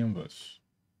the canvas?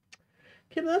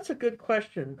 Kim, that's a good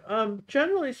question.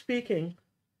 Generally speaking,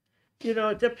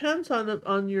 it depends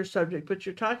on your subject, but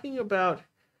you're talking about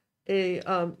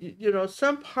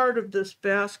some part of this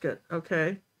basket,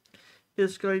 okay,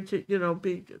 is going to,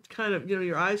 be kind of,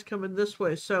 your eyes coming this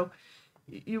way. So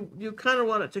you kind of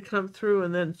want it to come through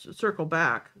and then circle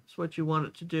back. That's what you want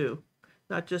it to do,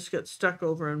 not just get stuck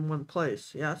over in one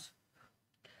place. Yes.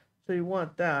 So you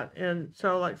want that. And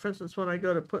so, like, for instance, when I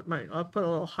go to I'll put a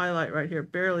little highlight right here,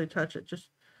 barely touch it, just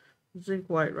zinc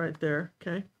white right there,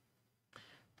 okay?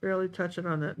 Barely touch it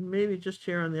on that, maybe just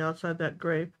here on the outside that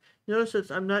grape. Notice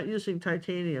I'm not using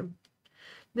titanium.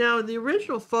 Now, in the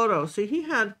original photo, see, he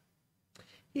had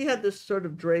this sort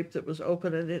of drape that was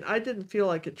open, and I didn't feel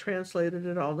like it translated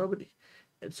at all.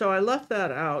 And so I left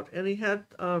that out, and he had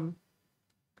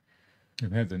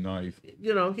It had the knife.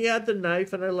 He had the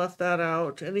knife, and I left that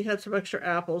out. And he had some extra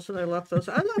apples, and I left those.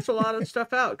 I left a lot of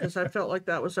stuff out because I felt like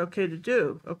that was okay to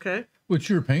do, okay? Which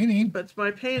you're painting. But it's my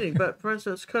painting. But, for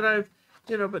instance, could I,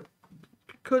 but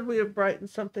could we have brightened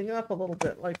something up a little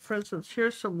bit? Like, for instance,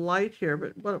 here's some light here,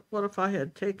 but what if I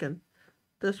had taken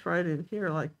this right in here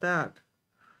like that?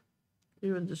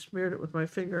 Even just smeared it with my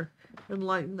finger and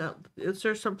lightened up. Is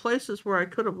there some places where I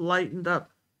could have lightened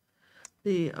up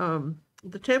the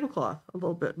tablecloth a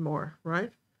little bit more,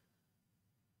 right?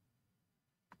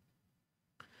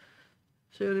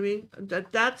 See what I mean?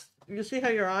 That's, you see how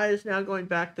your eye is now going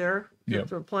back there? Yep.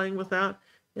 So playing with that.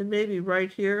 And maybe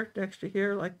right here, next to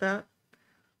here, like that.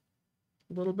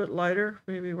 A little bit lighter,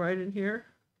 maybe right in here.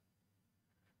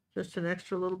 Just an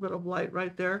extra little bit of light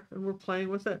right there. And we're playing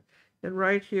with it. And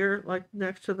right here, like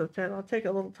next to the, I'll take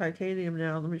a little titanium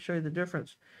now. Let me show you the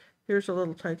difference. Here's a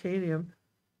little titanium.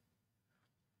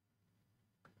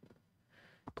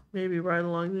 Maybe right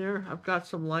along there. I've got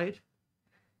some light.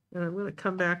 And I'm going to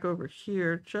come back over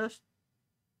here, just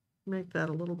make that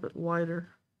a little bit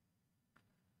wider.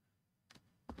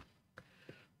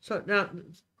 So now,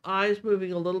 eyes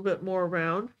moving a little bit more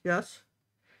around, yes.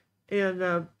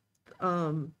 And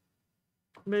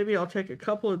maybe I'll take a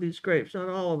couple of these grapes, not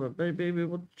all of them. Maybe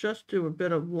we'll just do a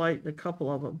bit of light in a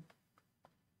couple of them,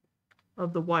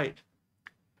 of the white.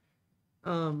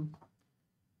 Don't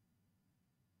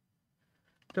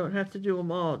have to do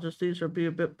them all, just these will be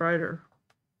a bit brighter.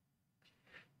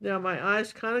 Now my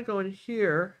eye's kind of going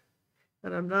here,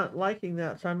 and I'm not liking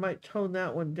that, so I might tone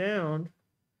that one down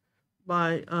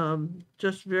by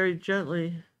just very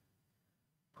gently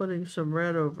putting some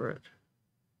red over it.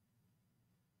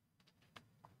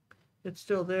 It's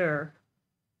still there.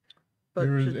 But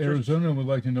Arizona would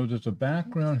like to know, does the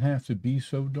background have to be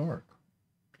so dark?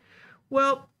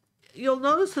 Well, you'll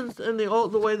notice in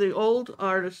the way the old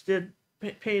artists did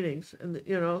paintings, and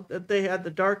that they had the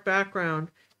dark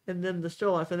background and then the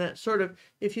still life, and that sort of,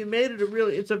 if you made it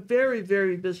it's a very,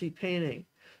 very busy painting.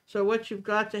 So what you've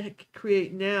got to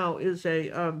create now is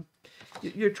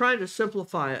you're trying to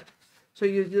simplify it. So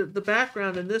the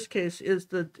background in this case is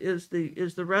the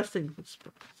resting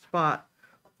spot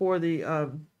for is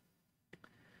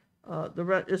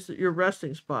your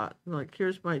resting spot. Like,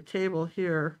 here's my table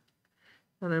here,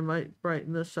 and I might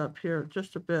brighten this up here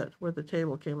just a bit where the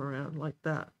table came around like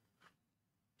that.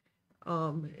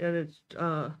 And it's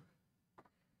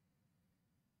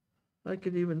I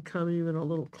could even come even a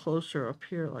little closer up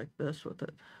here like this with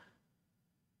it.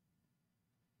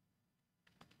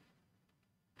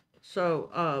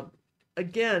 So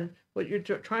again, what you're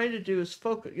trying to do is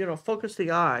focus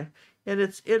the eye, and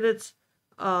it's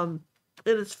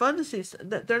fun to see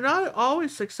that they're not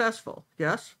always successful.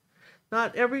 Yes,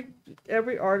 not every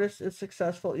artist is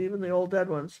successful, even the old dead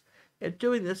ones, at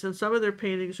doing this, and some of their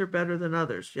paintings are better than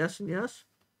others. Yes and yes.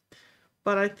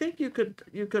 But I think you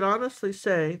could honestly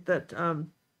say that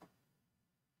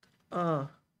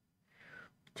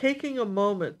taking a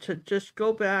moment to just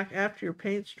go back after your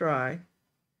paint's dry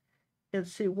and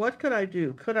see, what could I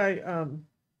do? Could I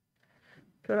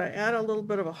add a little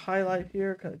bit of a highlight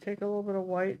here? Could I take a little bit of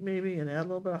white maybe and add a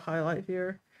little bit of highlight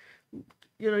here?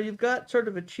 You've got sort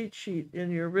of a cheat sheet in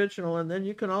your original, and then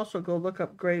you can also go look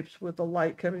up grapes with the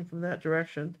light coming from that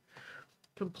direction.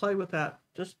 You can play with that.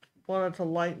 Just wanted to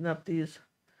lighten up these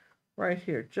right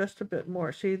here just a bit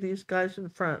more. See these guys in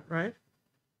front, right?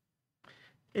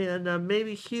 And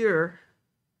maybe here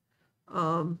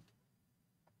I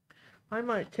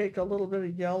might take a little bit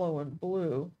of yellow and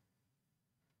blue,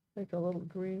 make a little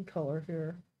green color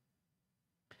here,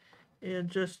 and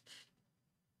just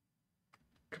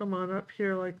come on up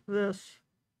here like this,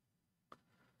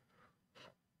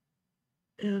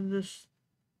 and just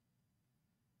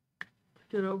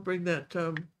bring that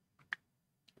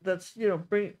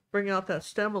bring out that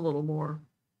stem a little more,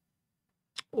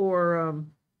 or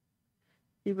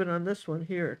even on this one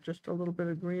here, just a little bit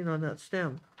of green on that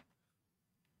stem,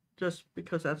 just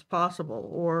because that's possible.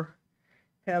 Or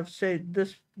have, say,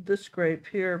 this grape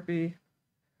here be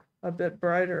a bit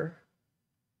brighter.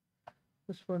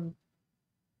 This one,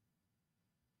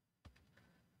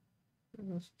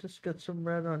 let's just get some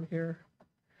red on here.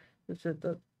 Is it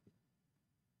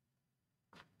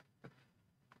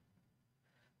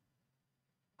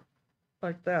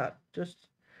like that? Just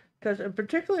because, and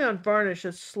particularly on varnish,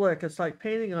 it's slick. It's like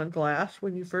painting on glass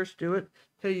when you first do it,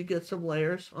 till you get some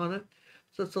layers on it.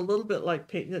 So it's a little bit like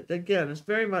painting. Again, it's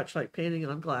very much like painting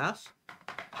on glass.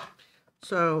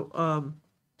 So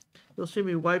you'll see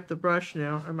me wipe the brush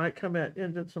now. I might come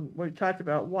into some, we talked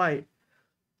about white.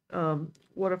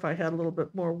 What if I had a little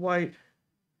bit more white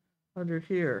under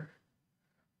here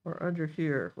or under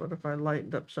here? What if I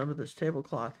lightened up some of this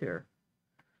tablecloth here?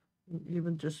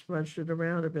 Even just smudged it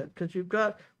around a bit, because you've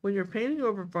got, when you're painting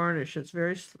over varnish, it's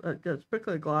very,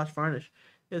 particularly gloss varnish,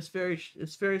 it's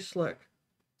very slick.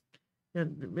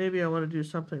 And maybe I want to do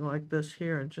something like this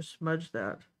here and just smudge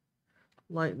that,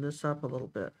 lighten this up a little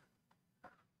bit.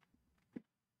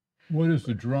 What is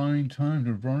the drying time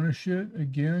to varnish it?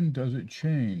 Again, does it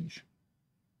change?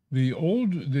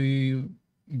 The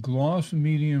gloss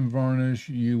medium varnish,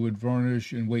 you would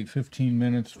varnish and wait 15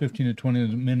 minutes, 15 to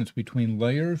 20 minutes between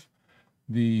layers.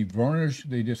 The varnish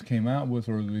they just came out with,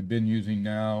 or they've been using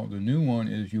now, the new one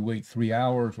is you wait 3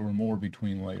 hours or more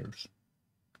between layers.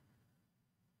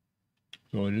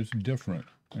 So it is different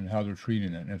in how they're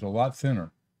treating it. And it's a lot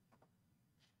thinner.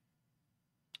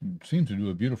 It seems to do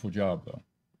a beautiful job, though.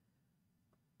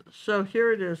 So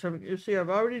here it is. You see, I've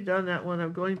already done that one.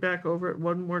 I'm going back over it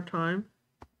one more time,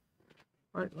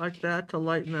 like that, to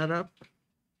lighten that up.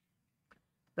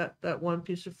 That one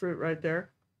piece of fruit right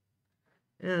there.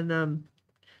 And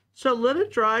so let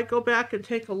it dry. Go back and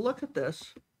take a look at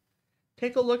this.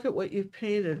 Take a look at what you've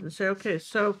painted and say, okay,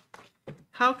 so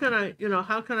how can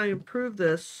I improve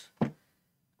this?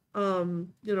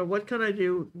 What can I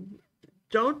do?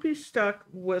 Don't be stuck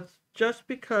with just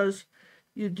because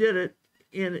you did it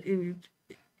and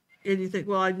you think,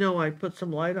 well, I know I put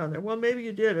some light on there. Well, maybe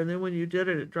you did, and then when you did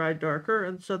it, it dried darker,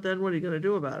 and so then what are you going to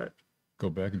do about it? Go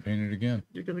back and paint it again.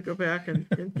 You're going to go back and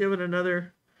give it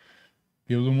another.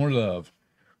 Give it a little more love.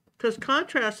 Because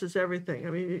contrast is everything.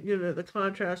 I mean, the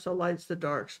contrast, the lights, the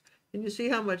darks. And you see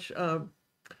how much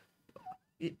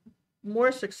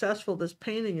more successful this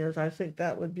painting is. I think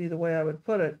that would be the way I would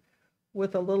put it,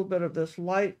 with a little bit of this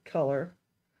light color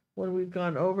when we've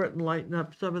gone over it and lighten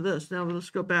up some of this. Now let's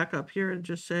go back up here and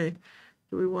just say,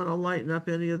 do we want to lighten up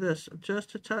any of this?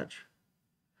 Just a touch.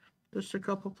 Just a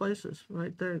couple places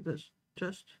right there. This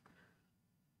just.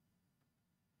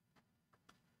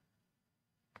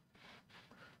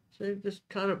 So just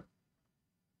kind of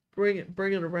bring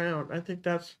it around. I think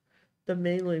that's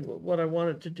mainly what I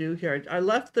wanted to do here. I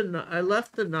left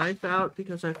the knife out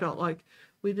because I felt like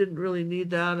we didn't really need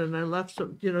that, and I left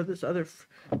some, this other.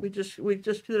 We just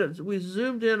did it. We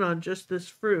zoomed in on just this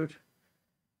fruit,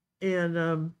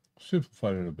 and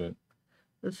simplified it a bit.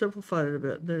 And simplified it a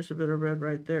bit. There's a bit of red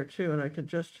right there too, and I can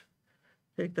just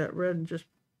take that red and just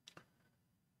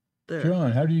there.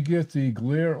 John, how do you get the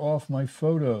glare off my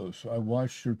photos? I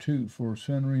watched your too for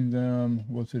centering them.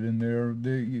 What's it in there?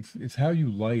 It's how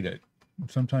you light it.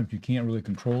 Sometimes you can't really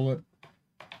control it.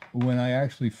 When I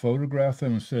actually photograph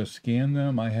them instead of scan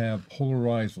them, I have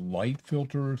polarized light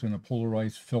filters and a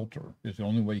polarized filter. It's the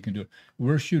only way you can do it.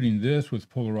 We're shooting this with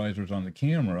polarizers on the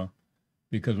camera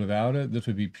because without it, this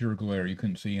would be pure glare. You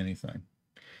couldn't see anything.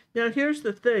 Now, here's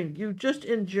the thing. You just,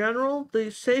 in general,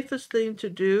 the safest thing to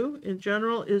do, in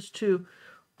general, is to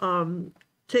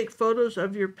take photos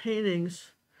of your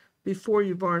paintings before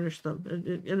you varnish them.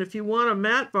 And if you want a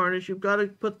matte varnish, you've got to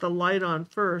put the light on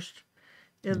first.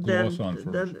 And gloss on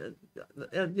first.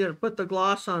 Then put the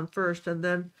gloss on first, and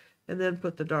then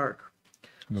put the dark.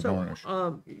 The varnish.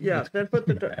 Then put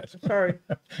the dark. Sorry.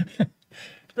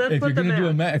 Then if put you're going to do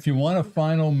a matte, if you want a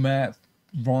final matte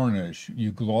varnish,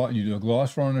 you do a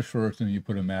gloss varnish first, and you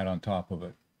put a matte on top of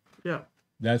it. Yeah.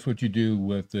 That's what you do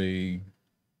with the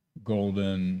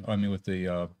with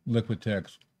the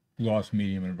Liquitex gloss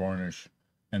medium and varnish,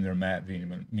 and their matte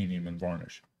medium and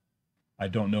varnish. I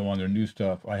don't know on their new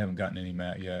stuff. I haven't gotten any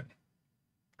matte yet.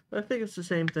 I think it's the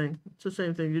same thing. It's the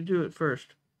same thing. You do it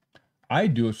first. I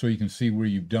do it so you can see where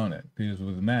you've done it. Because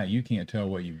with the matte, you can't tell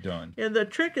what you've done. And the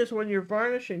trick is when you're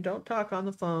varnishing, don't talk on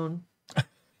the phone.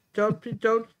 don't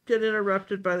get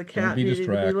interrupted by the cat needing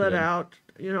to be let out.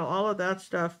 All of that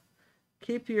stuff.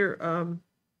 Keep your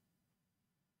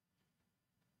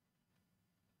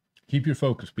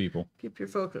focus, people. Keep your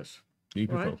focus.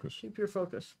 Keep your focus. Keep your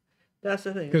focus. That's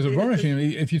the thing. Because the varnishing,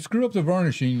 if you screw up the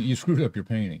varnishing, you screwed up your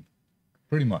painting.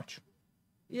 Pretty much.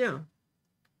 Yeah.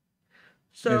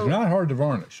 So it's not hard to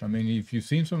varnish. I mean, if you've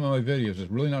seen some of my videos,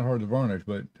 it's really not hard to varnish,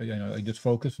 but I just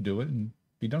focus, do it, and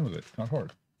be done with it. It's not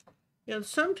hard. And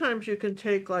sometimes you can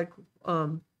take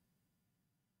you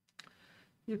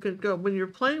can go, when you're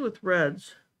playing with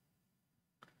reds,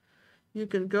 you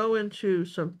can go into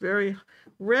some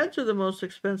reds are the most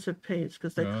expensive paints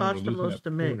because they cost the most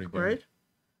to make, right?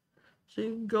 So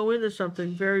you can go into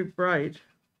something very bright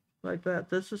like that.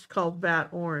 This is called vat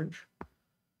orange.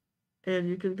 And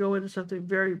you can go into something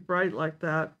very bright like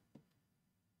that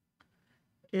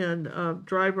and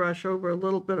dry brush over a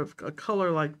little bit of a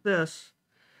color like this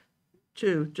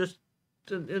too,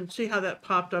 and see how that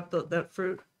popped up that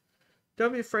fruit.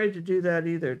 Don't be afraid to do that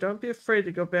either. Don't be afraid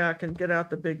to go back and get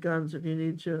out the big guns if you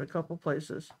need to in a couple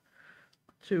places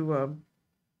to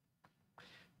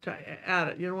add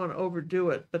it. You don't want to overdo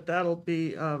it, but that'll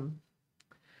be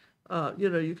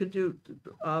You can do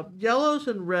yellows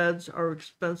and reds are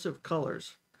expensive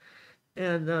colors,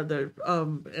 and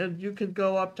and you can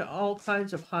go up to all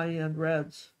kinds of high-end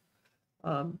reds.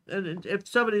 If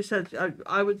somebody said,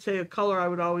 I would say a color I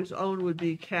would always own would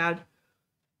be cad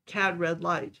red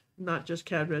light, not just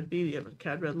cad red medium, but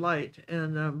cad red light,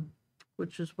 and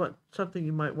which is something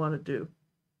you might want to do.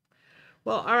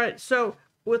 Well, all right. So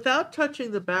without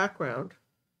touching the background,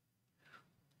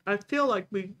 I feel like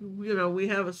we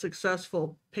have a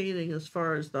successful painting as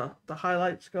far as the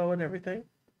highlights go and everything.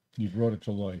 You brought it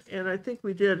to life. And I think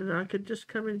we did. And I could just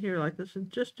come in here like this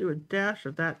and just do a dash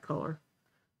of that color.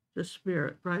 Just smear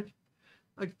it, right?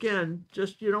 Again,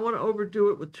 you don't want to overdo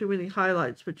it with too many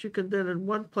highlights, but you can then in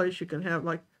one place you can have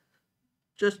like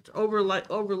just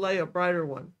overlay a brighter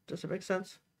one. Does it make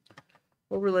sense?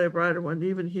 Overlay a brighter one,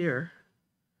 even here.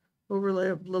 Overlay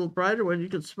a little brighter one, you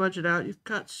can smudge it out.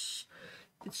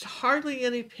 It's hardly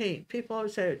any paint. People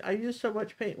always say, I use so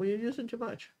much paint. Well, you're using too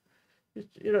much.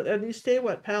 And these stay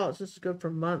wet palettes, this is good for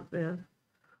a month, man.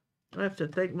 I have to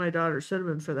thank my daughter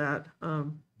Cinnamon for that.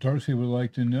 Darcy would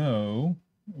like to know,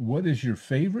 what is your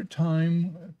favorite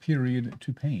time period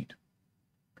to paint?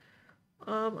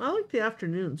 I like the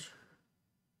afternoons.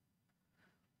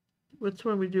 That's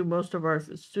when we do most of our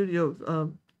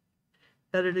studio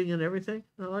editing and everything.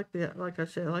 Like I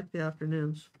say, I like the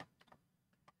afternoons.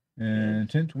 And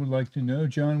Tint would like to know,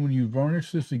 John, when you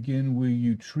varnish this again, will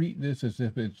you treat this as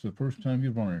if it's the first time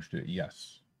you varnished it?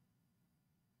 Yes.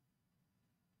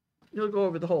 You'll go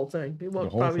over the whole thing. You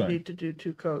won't probably need to do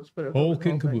 2 coats, but whole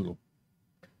kit and caboodle.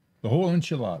 The whole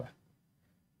enchilada.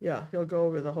 Yeah, he'll go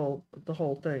over the whole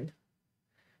thing.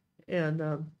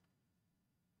 And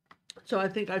so I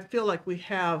feel like we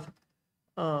have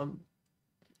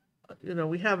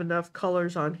we have enough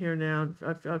colors on here now.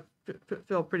 I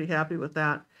feel pretty happy with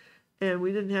that. And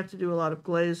we didn't have to do a lot of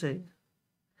glazing.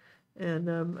 And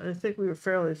I think we were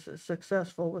fairly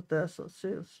successful with this. Let's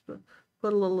see, let's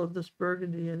put a little of this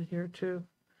burgundy in here too.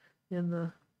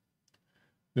 The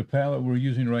palette we're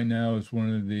using right now is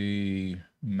one of the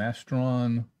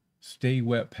Mastron Stay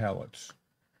Wet palettes.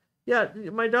 Yeah,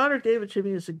 my daughter gave it to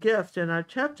me as a gift, and I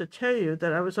have to tell you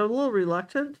that I was a little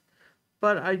reluctant,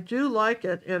 but I do like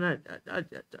it, and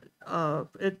I'm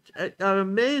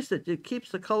amazed that it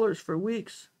keeps the colors for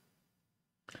weeks.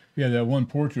 Yeah, that one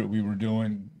portrait we were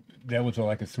doing, that was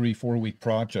like a 3-4 week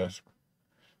process,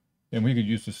 and we could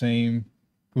use the same.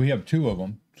 We have 2 of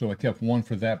them, so I kept one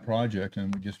for that project,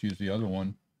 and we just used the other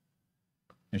one,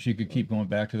 and she could keep going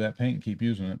back to that paint and keep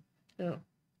using it. Yeah.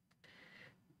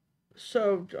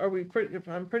 So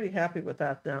I'm pretty happy with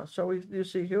that now. So you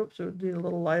see, oops, we need a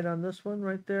little light on this one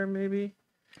right there, maybe.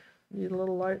 Need a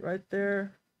little light right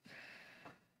there.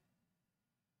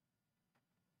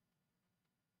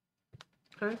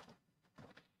 Okay.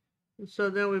 And so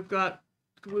now we've got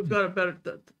a better.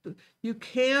 You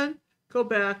can go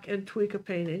back and tweak a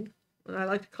painting, and I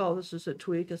like to call this as a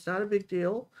tweak. It's not a big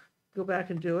deal. Go back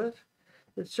and do it.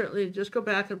 It's certainly just go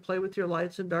back and play with your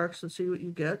lights and darks and see what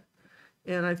you get.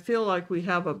 And I feel like we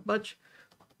have a much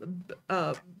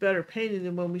better painting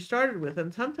than when we started with.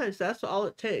 And sometimes that's all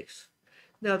it takes.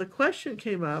 Now, the question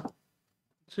came up,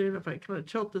 see if I kind of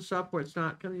tilt this up where it's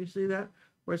not, can you see that?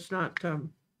 Where it's not so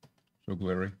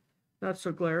glary. Not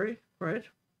so glary, right?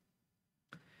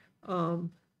 I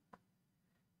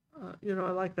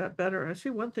like that better. I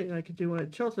see one thing I could do when I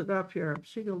tilt it up here. I'm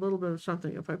seeing a little bit of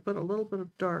something. If I put a little bit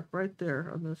of dark right there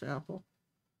on this apple,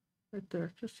 right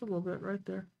there, just a little bit right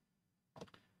there.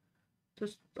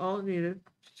 Just all it needed,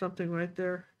 something right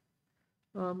there.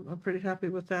 I'm pretty happy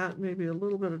with that. Maybe a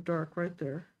little bit of dark right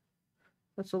there.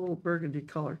 That's a little burgundy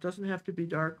color. It doesn't have to be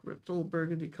dark, but it's a little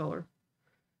burgundy color.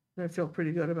 And I feel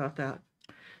pretty good about that.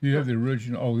 You have the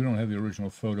original. Oh, we don't have the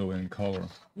original photo in color.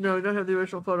 No, we don't have the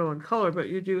original photo in color, but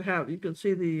you do have. You can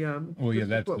see the. Oh yeah,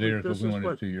 that's there. Because we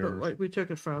wanted to yours. Like we took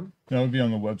it from. That would be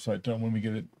on the website when we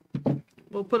get it.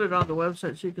 We'll put it on the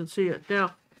website so you can see it.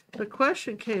 Now, the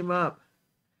question came up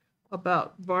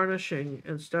about varnishing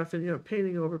and stuff, and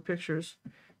painting over pictures.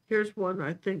 Here's one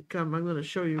I think I'm going to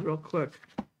show you real quick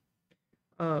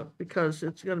because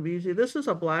it's going to be easy. This is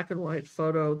a black and white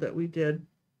photo that we did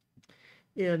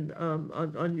in on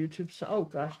YouTube. Oh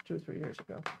gosh, 2 or 3 years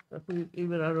ago. I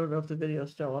don't know if the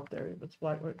video's still up there. It's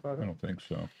black and white photo. I don't think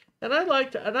so. And I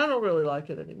liked it, and I don't really like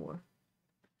it anymore.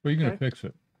 Well, you're going to fix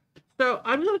it. So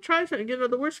I'm going to try something.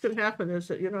 The worst that could happen is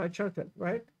that I chunk it,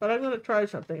 right? But I'm going to try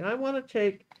something. I want to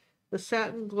take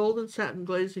the golden satin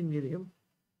glazing medium.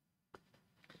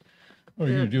 Oh,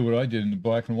 you're going to do what I did in the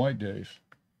black and white days.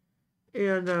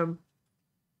 And then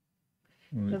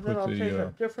I'll take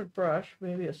a different brush,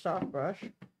 maybe a soft brush.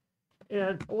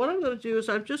 And what I'm going to do is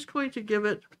I'm just going to give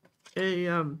it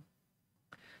a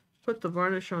put the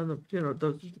varnish on the,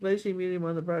 the glazing medium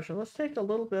on the brush. And let's take a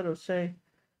little bit of, say,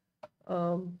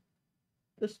 um,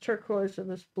 this turquoise and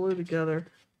this blue together.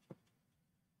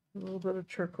 A little bit of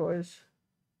turquoise.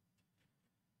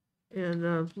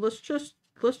 And let's just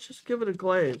give it a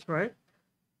glaze, right?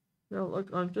 Now look,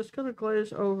 I'm just going to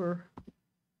glaze over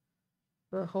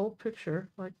the whole picture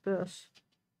like this.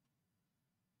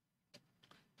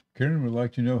 Karen would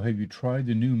like to know, have you tried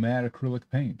the new matte acrylic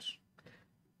paints?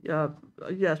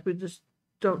 Yes, we just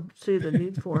don't see the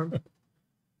need for them.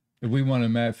 If we want a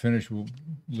matte finish,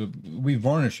 we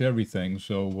varnish everything,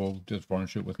 so we'll just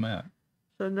varnish it with matte.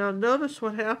 So now notice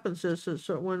what happens is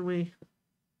that when we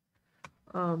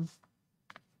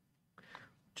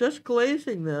just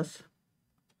glazing this,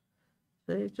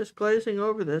 see, just glazing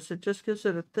over this, it just gives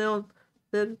it a thin,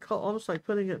 almost like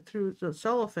putting it through the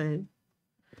cellophane,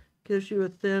 gives you a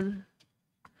thin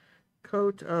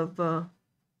coat of a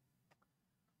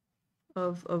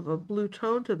blue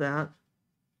tone to that.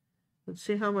 And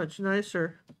see how much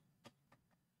nicer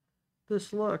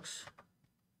this looks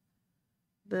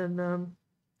than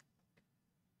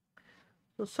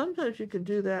so sometimes you can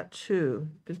do that too.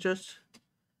 You can just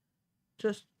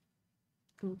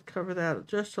cover that,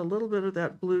 just a little bit of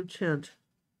that blue tint,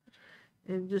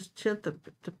 and just tint the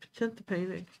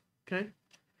painting, okay?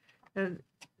 And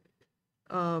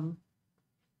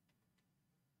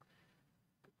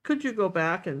could you go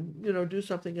back and do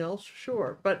something else?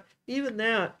 Sure, but even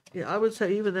that, I would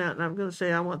say even that, and I'm going to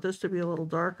say I want this to be a little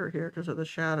darker here because of the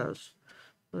shadows.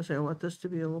 I'm going to say I want this to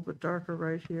be a little bit darker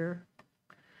right here,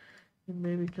 and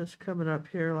maybe just coming up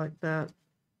here like that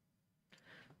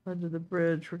under the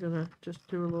bridge. We're going to just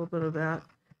do a little bit of that,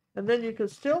 and then you can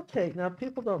still take. Now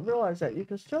people don't realize that you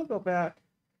can still go back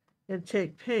and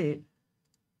take paint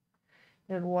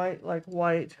and white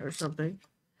or something,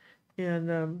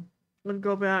 and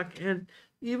go back, and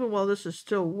even while this is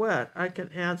still wet, I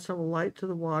can add some light to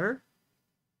the water.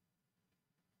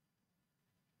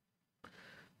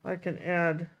 I can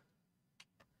add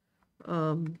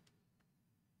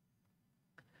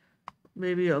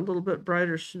maybe a little bit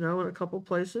brighter snow in a couple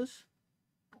places.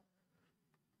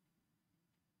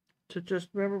 To just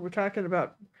remember, we're talking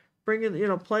about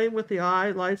bringing, playing with the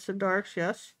eye, lights and darks.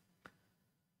 Yes.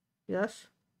 Yes.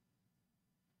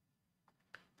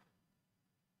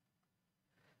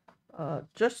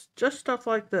 Just stuff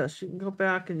like this. You can go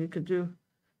back and you could do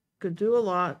a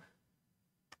lot.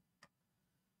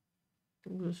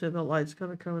 I'm going to say the light's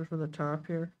going to come in from the top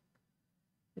here,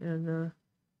 and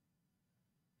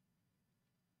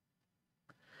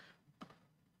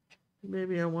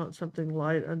maybe I want something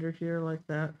light under here like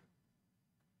that.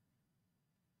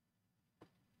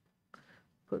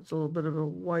 Puts a little bit of a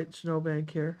white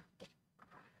snowbank here.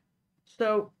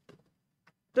 So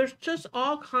there's just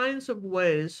all kinds of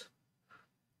ways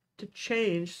to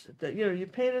change that. You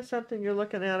painted something, you're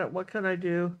looking at it, what can I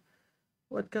do?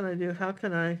 What can I do? How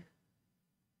can I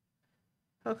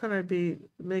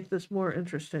make this more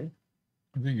interesting?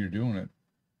 I think you're doing it.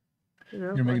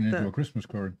 You're like making it that. into a Christmas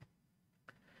card.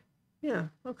 Yeah,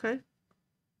 okay.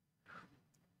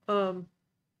 It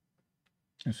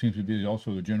seems to be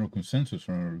also the general consensus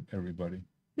from everybody.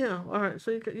 Yeah, all right,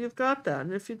 so you've got that.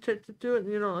 And if you take to do it,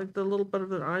 like the little bit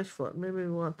of an ice foot, maybe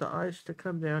we want the ice to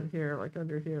come down here, like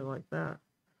under here, like that.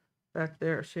 Back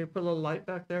there. So you put a little light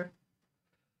back there.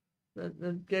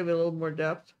 That gave it a little more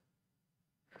depth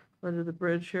under the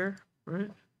bridge here,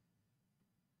 right?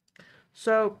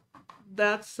 So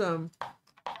that's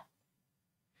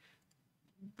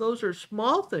those are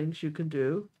small things you can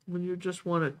do when you just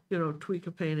want to, tweak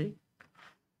a painting.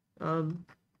 And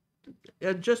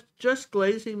just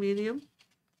glazing medium.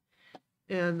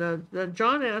 And then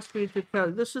John asked me to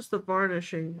tell. This is the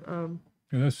varnishing.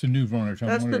 Yeah, that's the new varnish.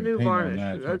 That's the new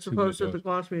varnish, as opposed to the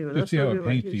gloss medium. Let's see how it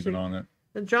paints even on it.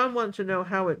 And John wanted to know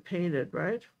how it painted,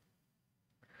 right?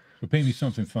 So paint me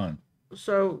something fun.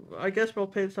 So I guess we'll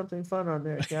paint something fun on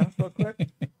there, yeah, real quick.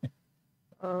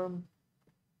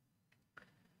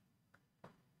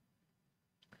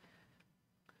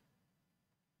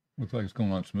 Looks like it's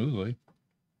going on smoothly.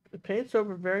 It paints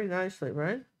over very nicely,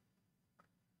 right?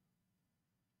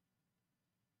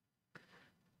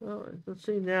 Well, let's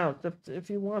see now. If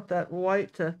you want that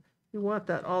white you want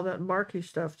all that marky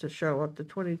stuff to show up, the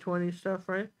 2020 stuff,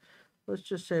 right? Let's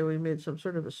just say we made some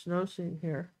sort of a snow scene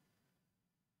here.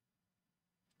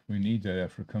 We need that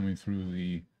after coming through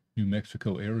the New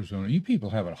Mexico, Arizona. You people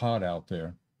have it hot out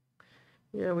there.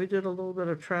 Yeah, we did a little bit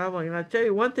of traveling. And I tell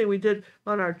you, one thing we did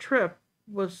on our trip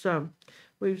was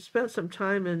we spent some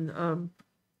time in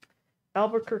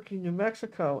Albuquerque, New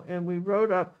Mexico, and we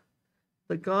rode up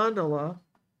the gondola.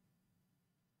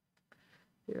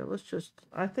 Here, let's just,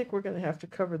 I think we're gonna have to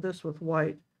cover this with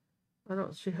white. I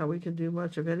don't see how we can do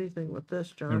much of anything with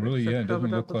this, It John, really, yeah, except it cover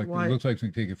doesn't it up look with like, it white. looks like it's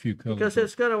gonna take a few colors. Because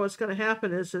it's gonna, what's gonna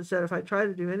happen is that if I try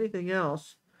to do anything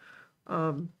else,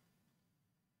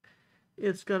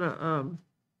 it's gonna,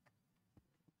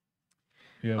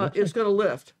 Yeah, it looks it's like, gonna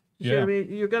lift. You see what I yeah.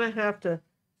 mean? You're gonna have to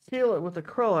seal it with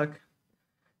acrylic,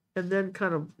 and then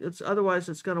kind of, otherwise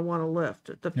it's gonna wanna lift.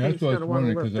 The Yeah, that's paint's what I was gonna wanna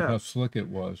wondering lift because of how up. slick it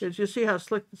was. Because you see how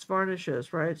slick this varnish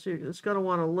is, right? So it's gonna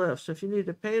wanna lift. So if you need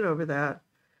to paint over that,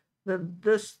 then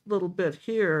this little bit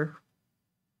here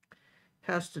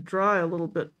has to dry a little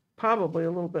bit, probably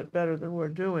a little bit better than we're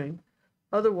doing.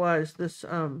 Otherwise, this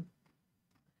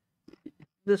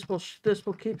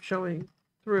will keep showing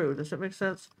through. Does that make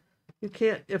sense? You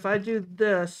can't, if I do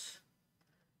this,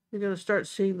 you're gonna start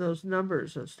seeing those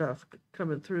numbers and stuff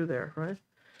coming through there, right?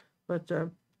 But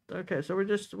okay, so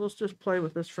we'll just play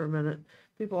with this for a minute.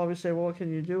 People always say, well, what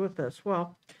can you do with this?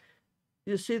 Well,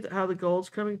 you see how the gold's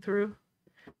coming through?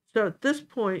 So at this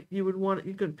point, you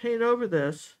could paint over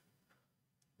this,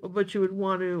 but you would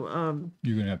want to,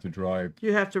 You're gonna have to dry.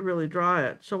 you have to really dry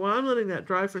it. So while I'm letting that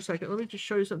dry for a second, let me just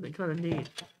show you something kind of neat.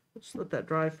 Let's let that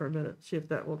dry for a minute, see if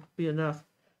that will be enough.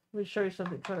 Let me show you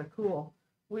something kind of cool.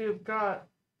 We have got,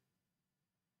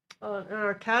 in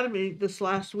our academy this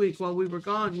last week, while we were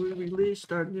gone, we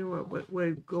released our new,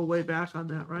 go way back on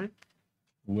that, right?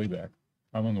 Way back.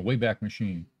 I'm on the way back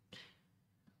machine.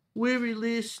 We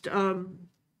released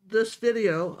this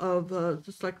video of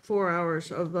just like 4 hours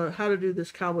of how to do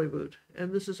this cowboy boot.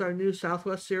 And this is our new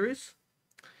Southwest series.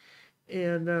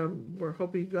 And we're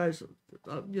hoping you guys,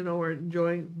 are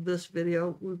enjoying this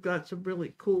video. We've got some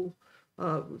really cool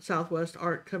Southwest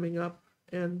art coming up.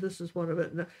 And this is one of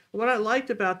it. And what I liked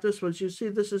about this was, you see,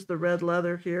 this is the red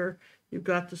leather here. You've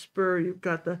got the spur. You've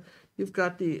got the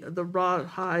raw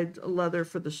hide leather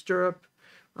for the stirrup.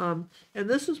 And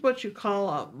this is what you call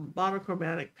a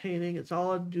monochromatic painting. It's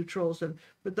all in neutrals. And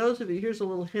for those of you, here's a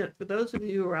little hint. For those of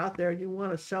you who are out there and you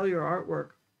want to sell your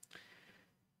artwork,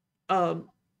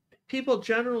 people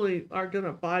generally are going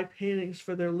to buy paintings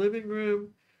for their living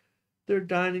room, their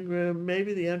dining room,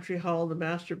 maybe the entry hall, the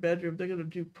master bedroom. They're going to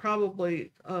do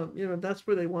probably, that's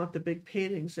where they want the big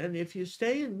paintings. And if you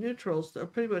stay in neutrals, they'll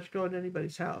pretty much go in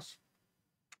anybody's house.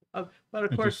 But of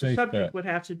It's a course, the safe subject bet. would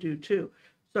have to do too.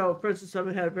 So, for instance,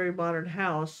 someone had a very modern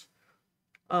house,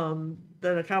 then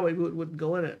a cowboy boot wouldn't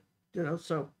go in it,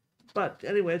 So, but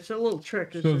anyway, it's a little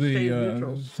trick. It's So to stay in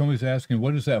neutrals. somebody's asking,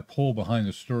 what is that pole behind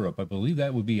the stirrup? I believe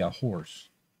that would be a horse.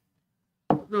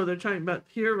 No, they're talking about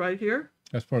here, right here.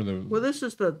 That's part of the. Well, this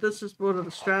is one of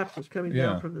the straps that's coming Yeah.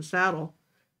 down from the saddle,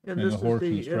 and And this the horse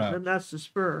is and strap. and that's the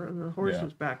spur, and the horse Yeah.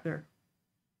 is back there.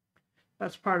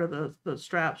 That's part of the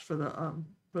straps for the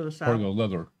Part of saddle.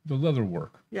 the leather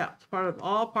work. Yeah, it's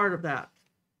all part of that.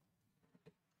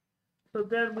 So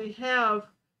then we have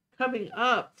coming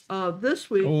up this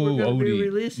week, we're going to be Odie,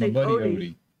 releasing my buddy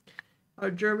Odie,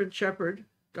 our German Shepherd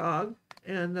dog,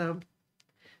 and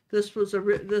this was a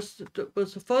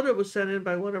photo was sent in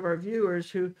by one of our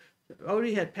viewers who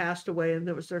Odie had passed away, and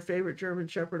it was their favorite German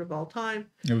Shepherd of all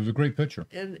time. It was a great picture.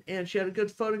 And she had a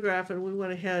good photograph, and we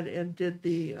went ahead and did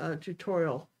the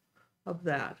tutorial of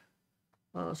that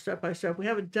step by step. We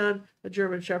haven't done a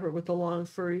German Shepherd with the long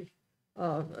furry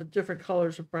different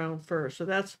colors of brown fur. So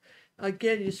that's,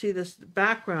 again, you see this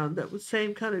background that was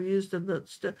same kind of used in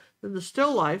the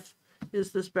still life,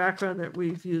 is this background that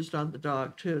we've used on the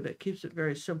dog too, that keeps it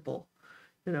very simple.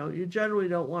 You generally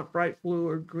don't want bright blue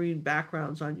or green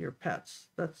backgrounds on your pets.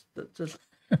 That's just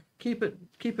keep it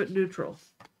neutral.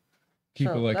 Keep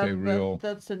it like a real.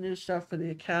 That's the new stuff for the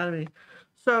Academy.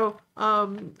 So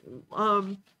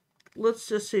let's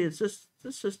just see. This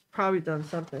has probably done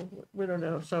something. We don't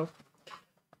know. So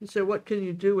you say, what can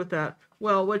you do with that?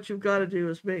 Well, what you've got to do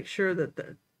is make sure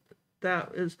that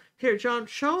is here. John,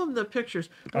 show them the pictures.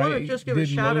 I want to just give a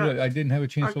shout out. I didn't have a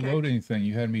chance to Okay. load anything.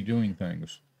 You had me doing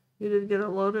things. You didn't get it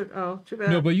loaded? Oh, too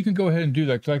bad. No, but you can go ahead and do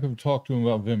that because I can talk to him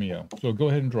about Vimeo. So go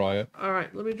ahead and dry it. All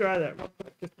right, let me dry that real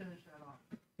quick to finish that off.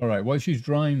 All right, while she's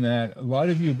drying that, a lot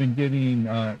of you have been getting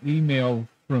email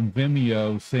from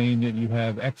Vimeo saying that you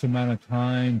have X amount of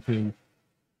time to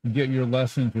get your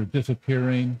lessons or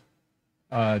disappearing.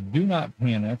 Do not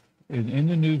panic. In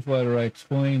the newsletter, I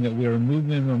explained that we are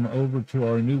moving them over to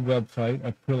our new website,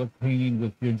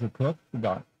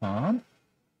 acrylicpaintingwithgingercook.com.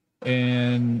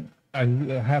 And I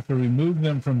have to remove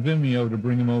them from Vimeo to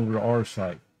bring them over to our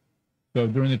site. So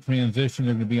during the transition,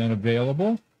 they're going to be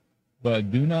unavailable.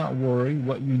 But do not worry.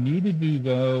 What you need to do,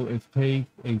 though, is take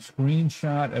a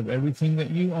screenshot of everything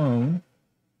that you own,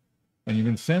 and you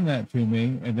can send that to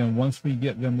me. And then once we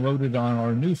get them loaded on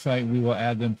our new site, we will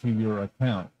add them to your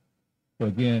account. So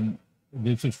again,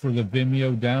 this is for the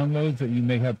Vimeo downloads that you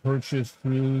may have purchased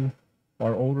through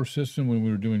our older system when we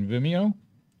were doing Vimeo,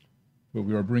 but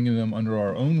we are bringing them under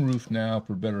our own roof now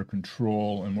for better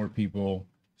control, and more people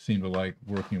seem to like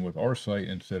working with our site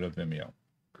instead of Vimeo.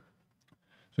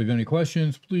 So if you have any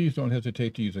questions, please don't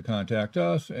hesitate to use the contact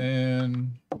us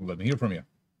and let me hear from you.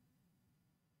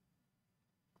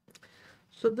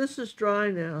 So this is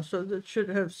dry now, so that should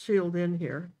have sealed in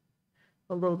here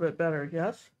a little bit better,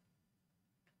 yes?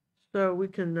 So we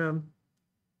can,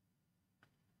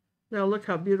 now look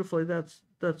how beautifully that's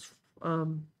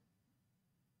Nell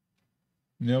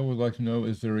would like to know,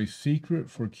 is there a secret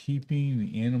for keeping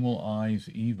the animal eyes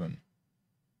even?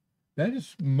 That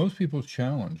is most people's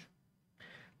challenge.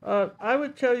 I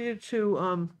would tell you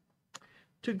to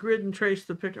grid and trace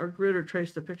the picture, or grid or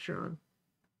trace the picture on.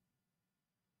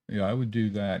 Yeah, I would do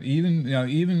that. Even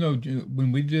though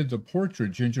when we did the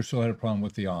portrait, Ginger still had a problem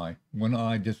with the eye. One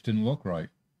eye just didn't look right,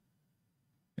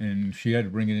 and she had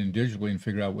to bring it in digitally and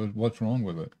figure out what's wrong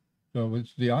with it. So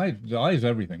it's the eye. The eye is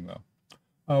everything, though.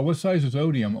 What size is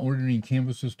Odie? I'm ordering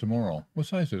canvases tomorrow. What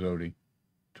size is Odie?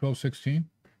 12, 16?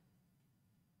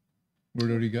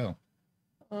 Where'd Odie go?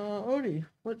 Odie,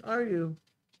 what are you?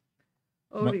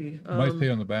 Odie. Might say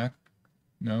on the back.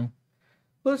 No?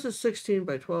 Well, this is 16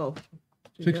 by 12.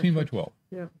 16 by 12.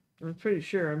 Yeah, I'm pretty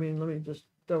sure. I mean, let me just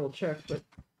double check, but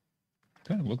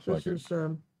kind of looks like this is,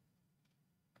 well,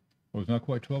 it's not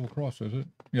quite 12 across, is it?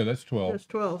 Yeah, that's 12. That's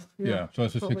 12. Yeah, so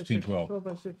that's a 16, 12. 12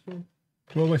 by 16.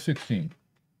 12 by 16.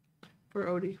 For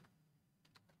Odie.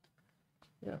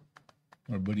 Yeah.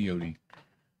 Our buddy Odie.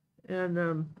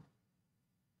 And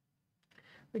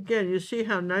again, you see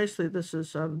how nicely this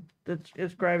is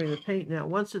it's grabbing the paint now.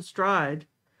 Once it's dried,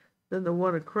 then the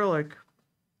one acrylic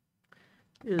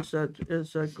is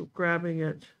grabbing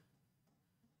it.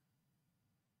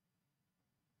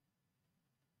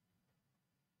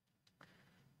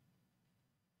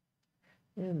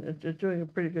 And it's doing a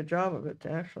pretty good job of it,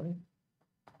 actually.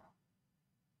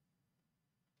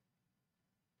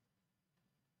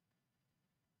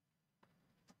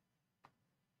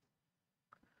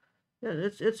 Yeah,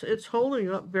 it's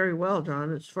holding up very well,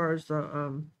 John, as far as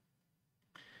the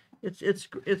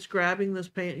it's grabbing this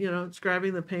paint, it's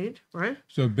grabbing the paint, right?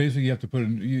 So basically, you have to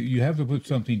you have to put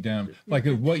something down. Like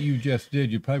what you just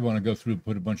did, you probably want to go through and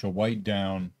put a bunch of white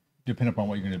down, depending upon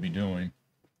what you're going to be doing.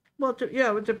 Well, yeah,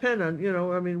 it would depend on,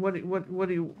 I mean, what do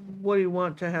you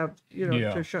want to have,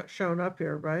 to shown up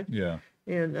here, right? Yeah.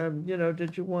 And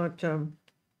did you want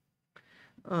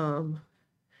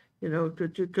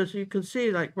because you can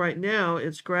see, like, right now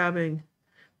it's grabbing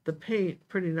the paint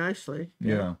pretty nicely.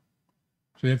 Yeah.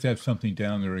 So you have to have something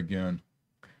down there again.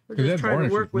 Because that trying to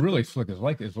varnish work is with really slick.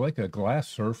 It's like a glass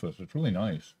surface. It's really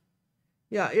nice.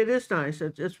 Yeah, it is nice.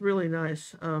 It's really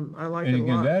nice. I like And it a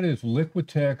again, lot. that is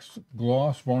Liquitex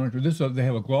gloss varnish. They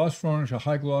have a gloss varnish, a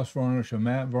high gloss varnish, a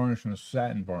matte varnish, and a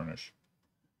satin varnish.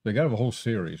 They got a whole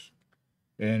series.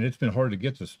 And it's been hard to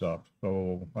get this stuff,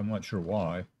 so I'm not sure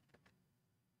why.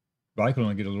 But I can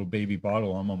only get a little baby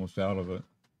bottle. I'm almost out of it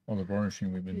on the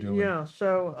varnishing we've been doing. Yeah,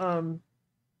 so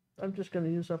I'm just going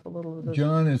to use up a little of this.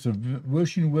 John, is a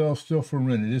wishing well still for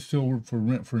rent? It is still for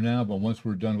rent for now, but once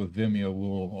we're done with Vimeo,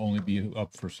 we'll only be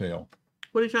up for sale.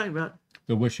 What are you talking about?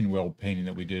 The wishing well painting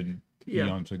that we did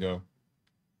eons ago.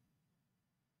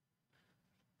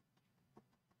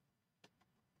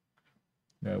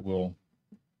 That will,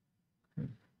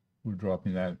 we're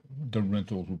dropping that. The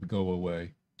rentals will go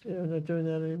away. Yeah, I'm not doing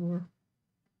that anymore.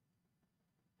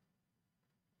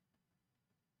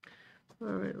 All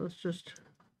right, let's just.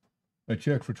 I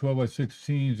checked for 12 by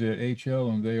 16s at HL,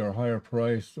 and they are higher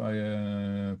priced.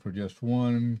 For just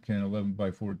one, can 11 by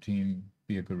 14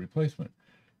 be a good replacement?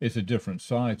 It's a different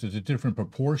size. It's a different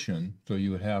proportion, so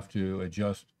you would have to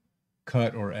adjust,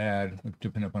 cut, or add,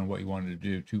 depending upon what you wanted to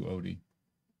do to Odie.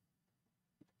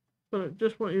 But I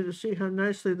just want you to see how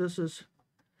nicely this is.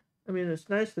 I mean, it's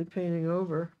nicely painting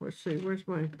over. Let's see, where's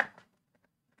my.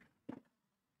 I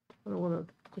don't want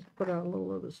to just put out a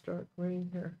little of this dark green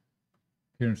here.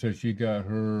 Karen says she got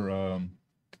her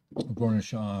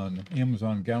varnish on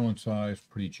Amazon gallon size,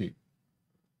 pretty cheap.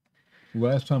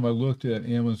 Last time I looked at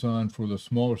Amazon for the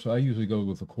smaller size, I usually go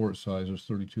with the quart size, it's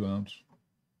 32 ounce.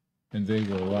 And they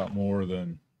were a lot more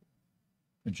than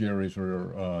Jerry's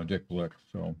or Dick Blick,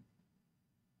 so.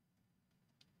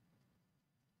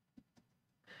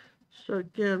 So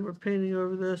again, we're painting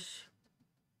over this.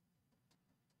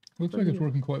 Looks like it's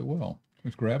working quite well.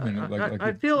 It's grabbing it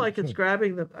I feel like it's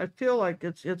grabbing the. I feel like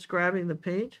it's grabbing the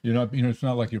paint. You're not, it's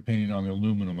not like you're painting on the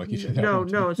aluminum like you said. No,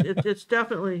 it's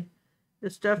definitely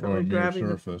grabbing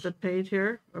surface. the paint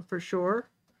here for sure.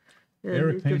 And you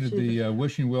Eric can painted see the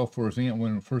wishing well for his aunt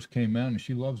when it first came out, and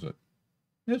she loves it.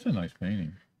 It's a nice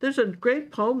painting. there's a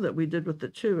great poem that we did with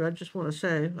it too. I just want to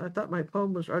say, I thought my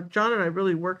poem was, John and I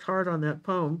really worked hard on that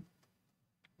poem.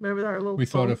 Remember our little We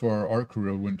thought poem? if our art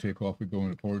career wouldn't take off, we'd go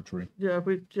into poetry. Yeah,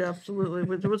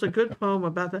 absolutely. There was a good poem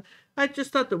about that. I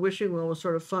just thought the wishing well was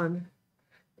sort of fun.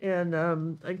 And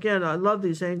again, I love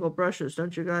these angle brushes,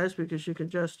 don't you guys? Because you can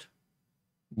just.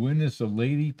 When is the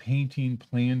lady painting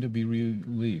planned to be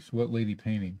released? What lady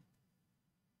painting?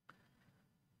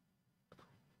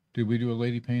 Did we do a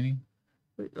lady painting?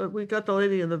 We got the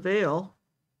lady in the veil.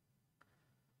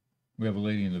 We have a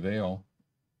lady in the veil.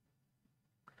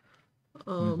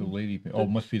 Who's the lady? Oh,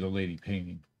 must be the lady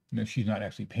painting. No, she's not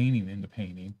actually painting in the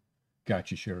painting.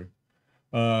 Gotcha, Sherry.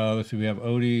 Let's see. We have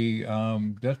Odie.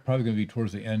 That's probably going to be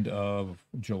towards the end of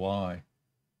July.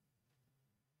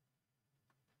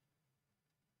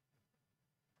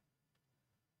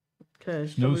 Okay.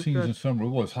 Snow scenes in summer.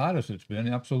 Well, as hot as it's been,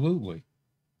 absolutely.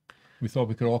 We thought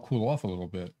we could all cool off a little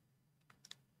bit.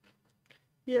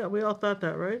 Yeah, we all thought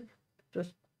that, right?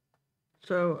 Just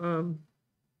so.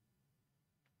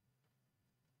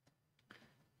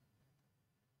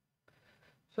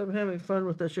 So I'm having fun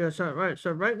with this. Yeah, so right.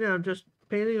 So right now I'm just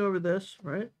painting over this,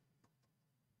 right?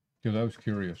 Because I was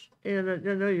curious. And I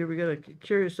know you were gonna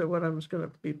curious at what I was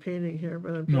gonna be painting here,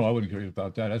 but I'm just, No, I wasn't curious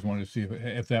about that. I just wanted to see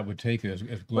if that would take it as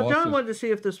gloss. Well, John wanted to see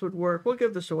if this would work. We'll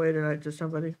give this away tonight to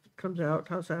somebody who comes out.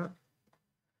 How's that?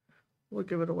 We'll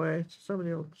give it away.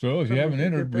 Somebody will. So if you haven't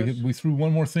entered, we threw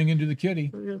one more thing into the kitty.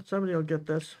 Somebody will get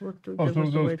this. We'll Oh, give so this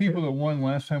those away people too. that won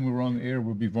last time we were on the air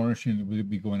would be varnishing. Would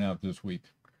be going out this week.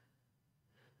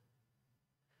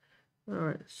 All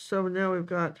right. So now we've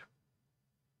got.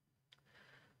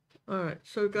 All right.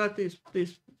 So we've got these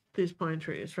pine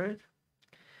trees, right?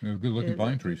 They're good looking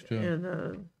pine trees too. And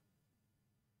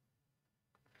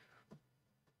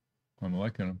I'm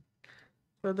liking them.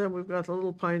 so then we've got the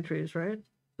little pine trees, right?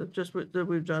 That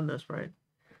we've done this, right?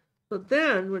 So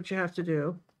then what you have to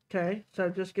do, okay? So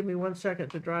just give me 1 second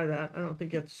to dry that. I don't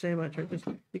think you have to say much.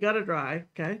 You got to dry,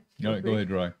 okay? All right, go ahead,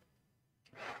 dry.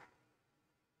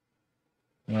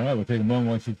 All right, we'll take a moment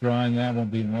once it's drying. That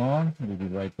won't be long. We'll be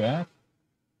right back.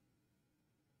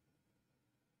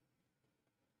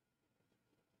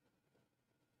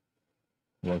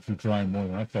 Well, she's drying more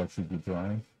than I thought she'd be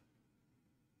drying.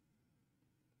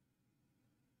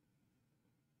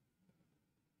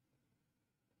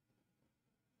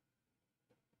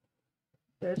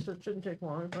 Okay, so it shouldn't take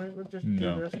long. We'll just do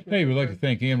this. Hey, we'd like to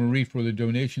thank Anne Marie for the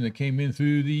donation that came in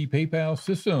through the PayPal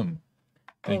system.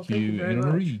 Thank you, Anna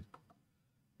Marie.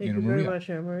 Thank you very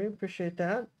much, Anna Marie. Appreciate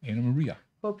that. Anna Maria.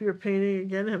 Hope you're painting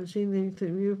again. Haven't seen anything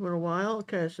from you for a while.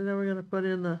 Okay, so now we're going to put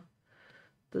in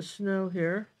the snow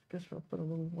here. Guess we'll put a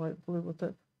little white blue with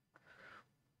it.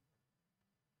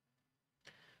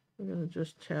 We're going to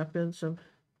just tap in some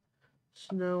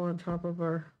snow on top of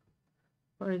our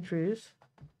pine trees.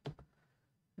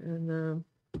 And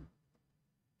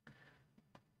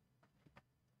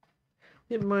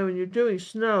keep in mind when you're doing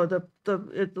snow,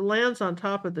 it lands on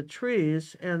top of the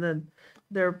trees, and then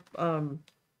they're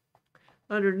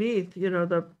underneath. You know,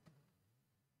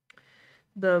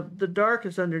 the dark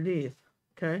is underneath.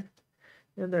 Okay,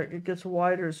 and there it gets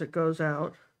wider as it goes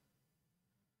out.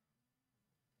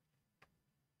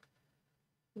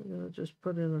 I'm gonna just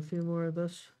put in a few more of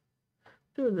this.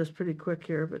 Doing this pretty quick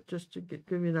here, but just to give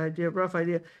you an idea, rough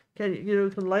idea.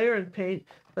 You can layer and paint,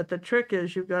 but the trick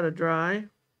is you've got to dry,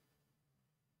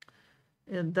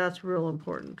 and that's real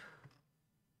important.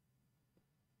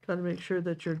 Got to make sure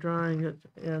that you're drying it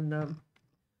in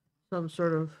some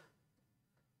sort of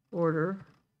order.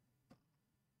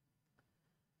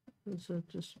 And so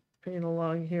just paint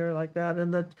along here like that,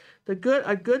 and a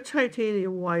good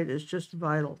titanium white is just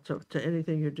vital to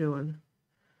anything you're doing.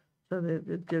 So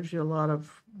it gives you a lot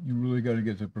of. You really got to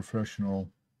get the professional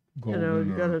golden. You know,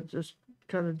 you got to just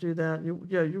kind of do that. You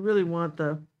really want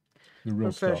the real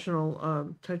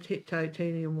professional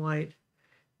titanium white,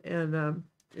 and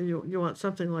you want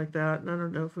something like that. And I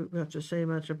don't know if we have to say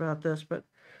much about this, but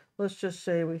let's just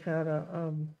say we had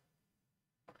a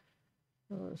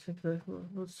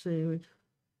let's see.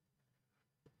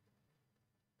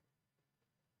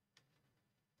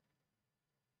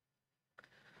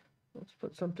 Let's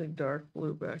put something dark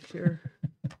blue back here.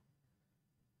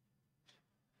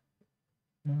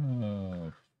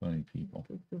 Oh, funny people.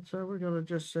 And so we're going to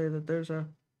just say that there's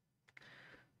some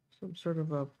sort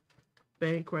of a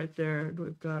bank right there, and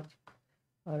we've got,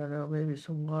 I don't know, maybe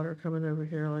some water coming over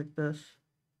here like this.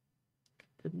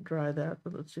 Didn't dry that,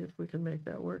 but let's see if we can make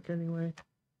that work anyway.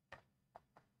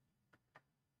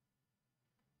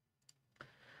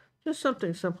 Just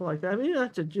something simple like that. I mean, you don't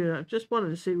have to do. I just wanted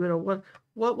to see,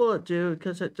 what will it do?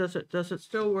 Because does it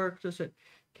still work?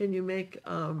 Can you make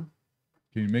Can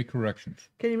you make corrections?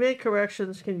 can you make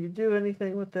corrections? Can you do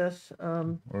anything with this?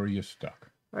 Or are you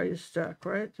stuck? Are you stuck?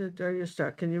 Right? Are you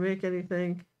stuck? Can you make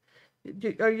anything?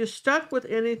 Are you stuck with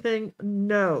anything?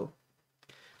 No.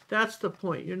 That's the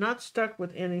point. You're not stuck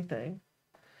with anything.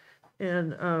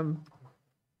 And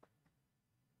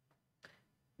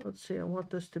let's see. I want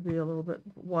this to be a little bit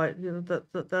white. You know,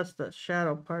 that's the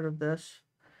shadow part of this.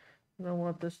 And I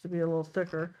want this to be a little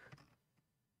thicker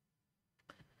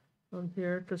on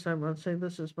here because I'm saying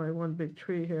this is my one big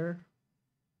tree here.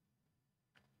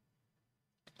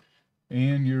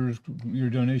 And your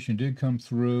donation did come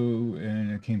through,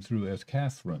 and it came through as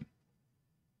Catherine.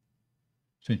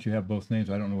 Since you have both names,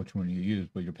 I don't know which one you use,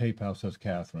 but your PayPal says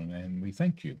Catherine, and we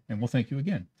thank you, and we'll thank you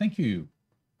again. Thank you.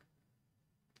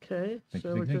 Okay, Thank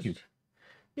so you. we're Thank you. just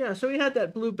yeah. So we had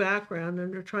that blue background,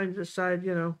 and we're trying to decide,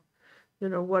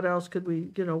 what else could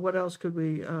we,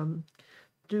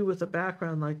 do with a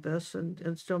background like this,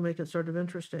 and still make it sort of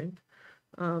interesting.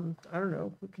 I don't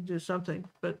know. We could do something,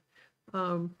 but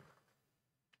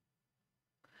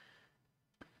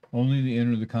Only to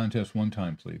enter the contest one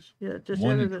time, please. yeah, just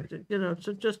One enter entry.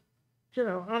 so just, I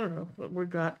don't know what we've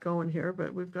got going here,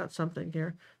 but we've got something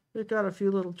here. We've got a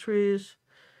few little trees.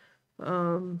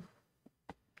 Do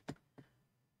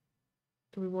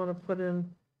we want to put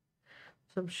in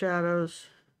some shadows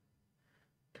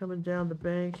coming down the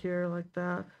bank here like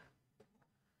that?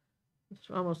 It's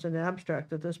almost an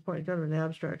abstract at this point, kind of an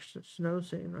abstract snow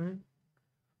scene, right?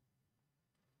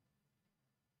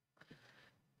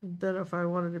 And then if I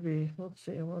wanted to be, let's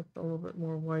see, I want a little bit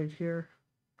more white here.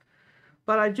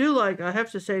 But I have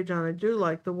to say, John, I do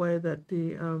like the way that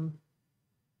the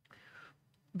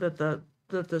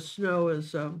snow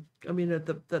is, I mean, that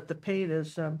the paint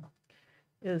is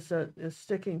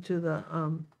sticking to the,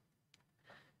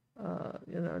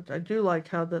 I do like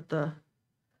how that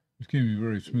It's giving you a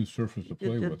very smooth surface to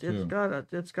play with, too.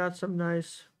 it's got some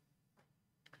nice,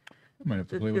 I might have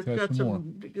to play with that some more.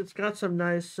 it's got some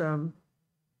nice, um,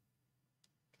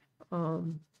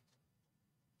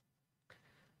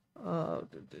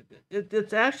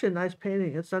 it's actually a nice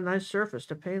painting. It's a nice surface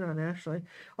to paint on, actually.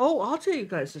 Oh, I'll tell you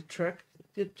guys a trick.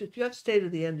 You have to stay to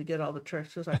the end to get all the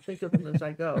tricks because I think of them as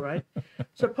I go, right?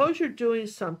 Suppose you're doing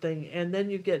something and then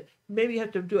maybe you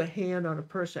have to do a hand on a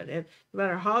person, and no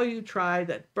matter how you try,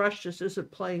 that brush just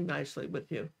isn't playing nicely with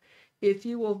you. If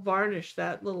you will varnish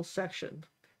that little section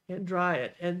and dry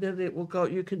it, and then it will go,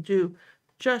 you can do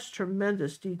just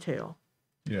tremendous detail.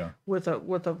 Yeah. With that.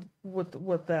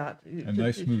 A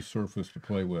nice smooth surface to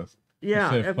play with.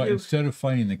 Yeah. Instead of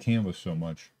fighting the canvas so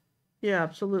much. Yeah,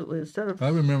 absolutely. I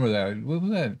remember that. What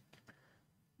was that?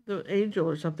 The angel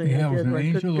or something. Yeah, it was an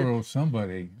angel or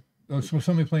somebody. Oh, so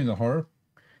somebody playing the harp?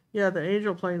 Yeah, the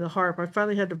angel playing the harp. I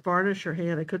finally had to varnish her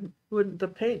hand. The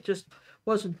paint just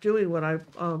wasn't doing what I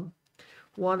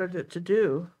wanted it to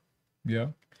do. Yeah.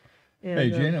 And,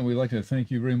 hey, Janet, we'd like to thank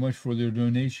you very much for the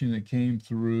donation that came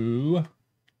through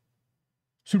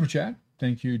Super Chat.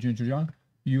 Thank you, Ginger John.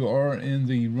 You are in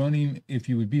the running. If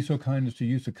you would be so kind as to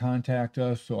use to contact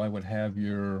us, so I would have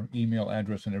your email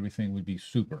address and everything, would be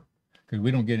super. Because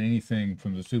we don't get anything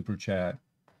from the Super Chat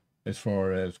as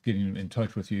far as getting in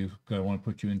touch with you. Because I want to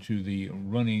put you into the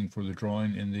running for the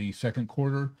drawing in the second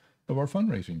quarter of our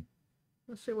fundraising.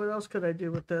 Let's see, what else could I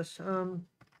do with this?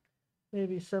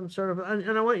 Maybe some sort of,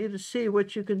 and I want you to see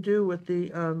what you can do with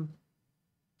the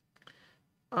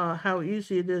how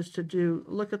easy it is to do.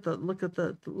 Look at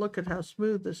how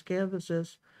smooth this canvas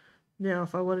is. Now,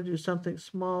 if I want to do something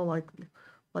small,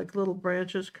 like little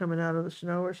branches coming out of the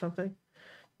snow or something,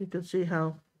 you can see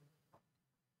how.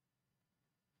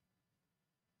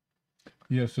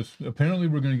 Yes, apparently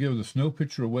we're going to give the snow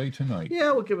picture away tonight.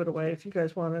 Yeah, we'll give it away if you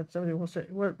guys want it. Somebody will say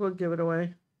we'll give it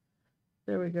away.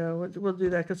 There we go. We'll do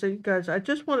that because you guys. I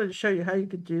just wanted to show you how you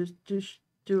could do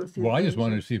a few. Well, I just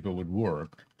wanted to see if it would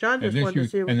work. John just wanted to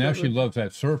see if it would work. And now she loves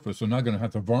that surface, so I'm not going to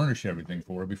have to varnish everything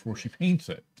for her before she paints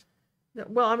it.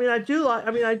 Well, I mean, I do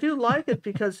like it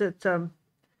because it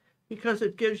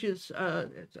gives you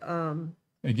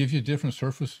it gives you a different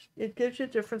surface. It gives you a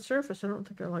different surface. I don't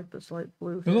think I like this light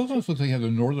blue. It almost looks like you have the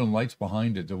northern lights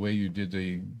behind it, the way you did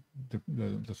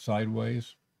the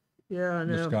sideways. Yeah, I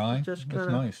know. The sky. That's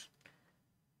nice.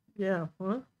 Yeah.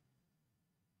 Huh?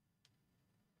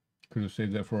 Could have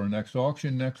saved that for our next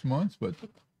auction next month, but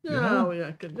no,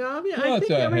 yeah, no. I mean, I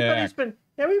think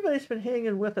everybody's been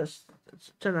hanging with us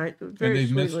tonight. And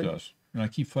they've missed us. And I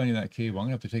keep finding that cable. I'm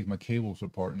gonna have to take my cables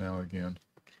apart now again.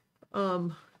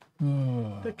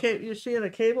 The cable. You seeing a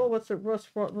cable? What's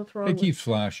wrong? It keeps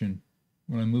flashing.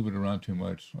 when I move it around too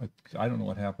much, I don't know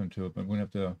what happened to it, but I'm going to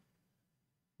have to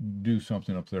do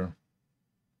something up there.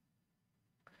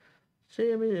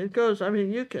 See, I mean, it goes. I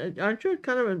mean, you can. Aren't you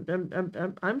kind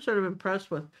of? I'm sort of impressed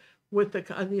with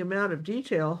the amount of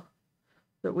detail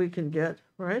that we can get,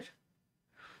 right?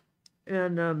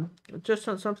 And just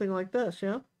on something like this,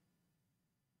 yeah.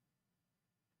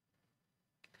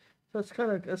 So it's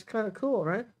kind of cool,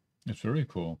 right? It's very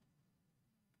cool.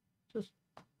 Just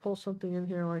pull something in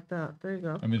here like that. There you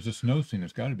go. I mean, it's a snow scene.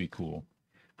 It's got to be cool.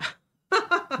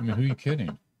 I mean, who are you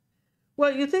kidding?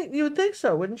 Well, you would think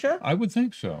so, wouldn't you? I would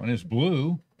think so. And it's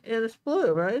blue. And it's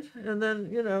blue, right? And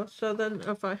then so then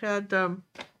if I had I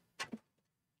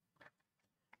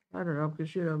don't know,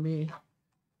 because you know me,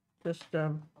 just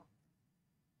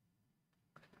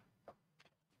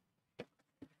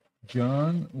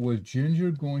John, was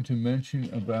Ginger going to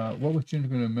mention about, what was Ginger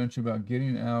going to mention about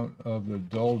getting out of the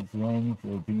doldrums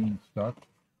or being stuck?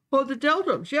 well, the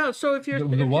doldrums, yeah. So if you're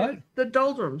The what? The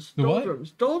doldrums, The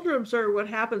what? doldrums are what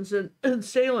happens in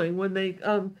sailing when they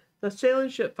the sailing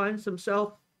ship finds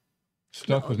themselves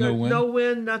Stuck with no wind? no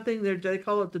wind, nothing. They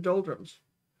call it the doldrums.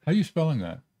 How are you spelling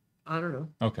that? I don't know.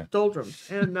 Okay. Doldrums,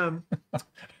 and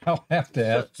I'll have to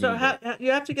ask so you.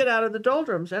 you have to get out of the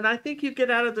doldrums, and I think you get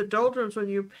out of the doldrums when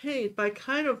you paint by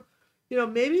kind of,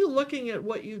 maybe looking at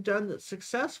what you've done that's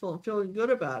successful and feeling good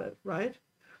about it, right?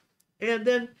 And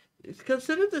then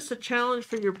consider this a challenge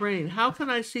for your brain. How can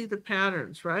I see the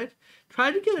patterns, right?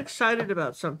 Try to get excited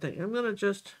about something. I'm going to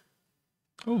just...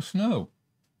 Oh, snow.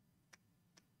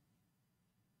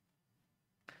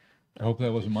 I hope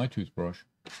that wasn't my toothbrush.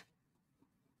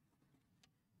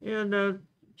 And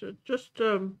just...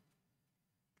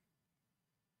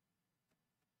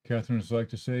 Catherine's like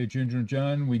to say, Ginger and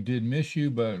John, we did miss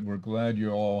you, but we're glad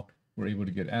you all were able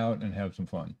to get out and have some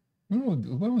fun. We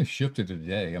only shifted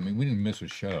today. I mean, we didn't miss a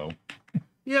show.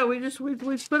 Yeah, we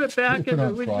put it back,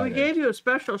 and we gave you a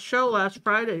special show last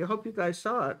Friday. I hope you guys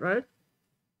saw it, right?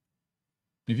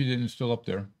 If you didn't, it's still up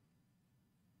there.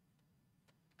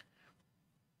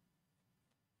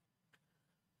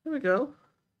 There we go.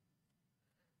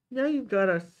 Now you've got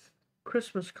a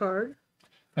Christmas card.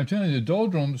 I'm telling you, the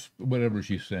doldrums, whatever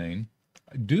she's saying,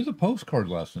 do the postcard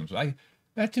lessons.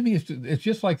 That to me it's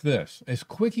just like this. It's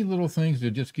quickie little things to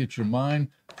just get your mind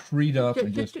freed up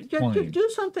and just playing. Do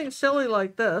something silly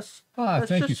like this.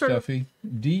 Thank you, Steffi.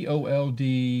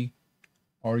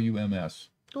 Doldrums.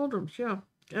 Doldrums, yeah.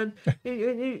 And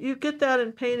you get that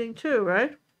in painting too,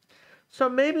 right? So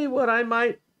maybe what I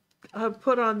might have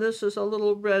put on this is a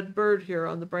little red bird here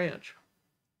on the branch.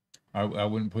 I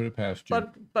wouldn't put it past you.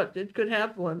 But it could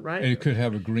have one, right? And it could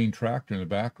have a green tractor in the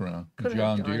background.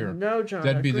 John Deere. No, John.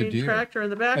 That'd be the deer. Tractor in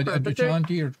the background. A John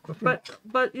Deere.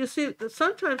 But you see,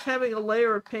 sometimes having a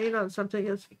layer of paint on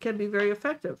something can be very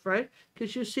effective, right?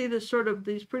 Because you see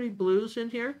these pretty blues in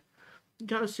here. You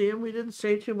kind of see them. We didn't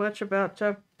say too much about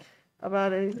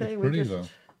anything. It's pretty though.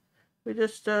 We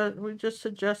just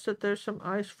suggested there's some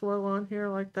ice flow on here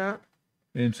like that.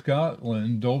 In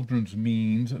Scotland, doldrums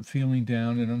means feeling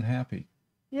down and unhappy.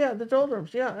 Yeah, the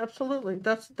doldrums. Yeah, absolutely.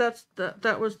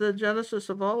 That was the genesis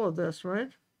of all of this,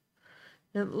 right?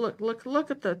 And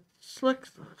look at the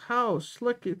how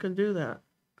slick you can do that.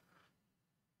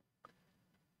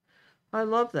 I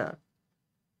love that.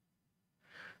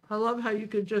 I love how you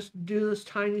could just do this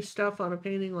tiny stuff on a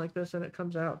painting like this and it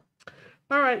comes out.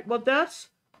 All right, well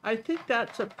I think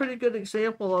that's a pretty good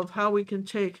example of how we can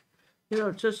take,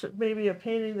 just maybe a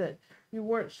painting that you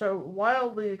weren't so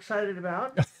wildly excited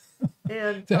about.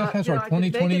 And that has our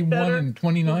 2021 and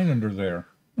 29 under there.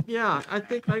 Yeah, I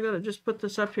think I'm going to just put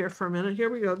this up here for a minute. Here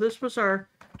we go. This was our...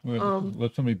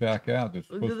 let somebody back out. This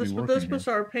was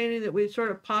our painting that we sort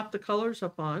of popped the colors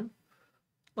up on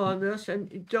this.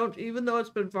 And even though it's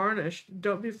been varnished,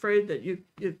 don't be afraid that you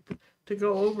to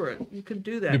go over it. You can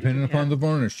do that. Depending upon the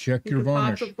varnish. Check your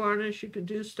varnish. You can pop the varnish. You can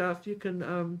do stuff. You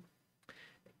can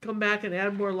come back and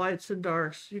add more lights and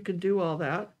darks. You can do all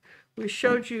that. We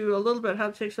showed you a little bit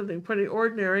how to take something pretty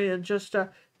ordinary and just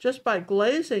by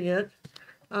glazing it,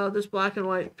 this black and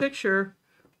white picture,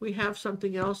 we have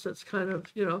something else that's kind of,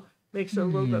 makes it a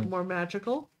little bit more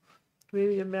magical,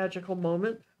 maybe a magical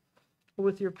moment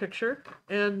with your picture.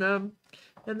 And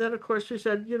then, of course, we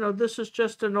said, this is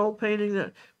just an old painting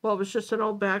it was just an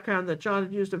old background that John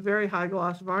had used a very high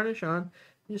gloss varnish on.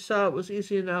 You saw it was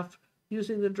easy enough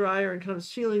using the dryer and kind of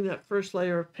sealing that first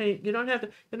layer of paint. You don't have to,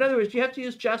 in other words, you have to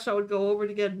use gesso and go over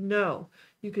it again. No,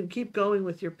 you can keep going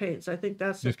with your paints. I think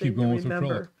that's the thing to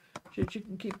remember. You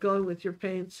can keep going with your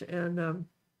paints and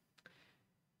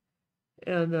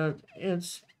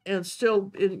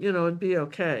still, and be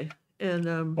okay. And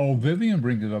Oh, Vivian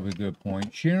brings up a good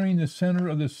point. Sharing the center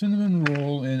of the cinnamon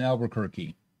roll in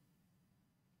Albuquerque.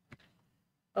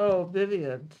 oh,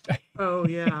 Vivian. Oh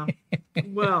yeah.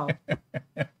 Well,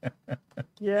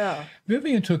 yeah,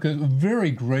 Vivian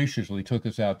very graciously took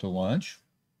us out to lunch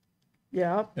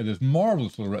yeah. at this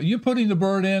marvelous little. You putting the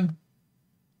bird in?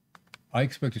 I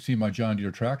expect to see my John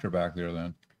Deere tractor back there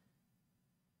then.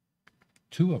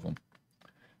 2 of them.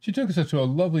 She took us to a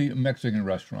lovely Mexican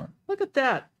restaurant. Look at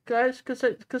that, guys, because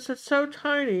it's so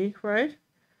tiny, right?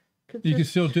 You can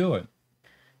still do it.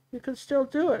 You can still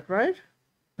do it, right?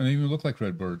 And they even look like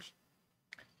red birds.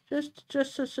 Just to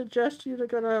suggest you're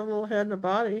gonna have a little head and a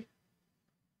body.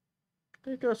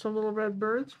 There you go, some little red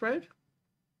birds, right?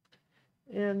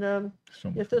 And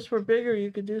if this were bigger,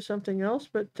 you could do something else.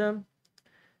 But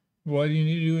why do you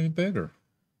need to do any bigger?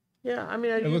 Yeah, I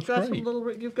mean, you've got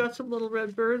some little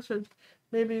red birds, and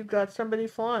maybe you've got somebody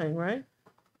flying, right?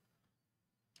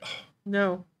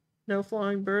 No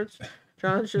flying birds.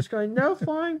 John's just going, no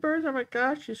flying birds. Oh my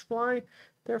gosh, she's flying.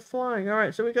 They're flying. All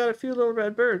right, so we got a few little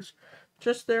red birds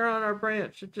just there on our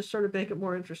branch to just sort of make it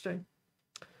more interesting.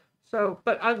 So,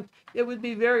 but it would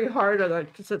be very hard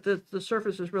because the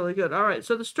surface is really good. All right,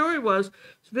 so the story was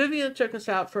Vivian took us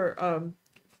out for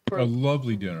a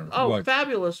lovely dinner. Oh,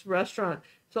 fabulous restaurant.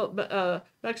 So,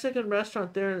 Mexican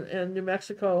restaurant there in New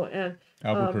Mexico and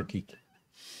Albuquerque.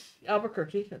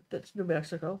 Albuquerque, that's New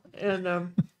Mexico,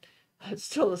 and it's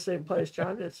still the same place,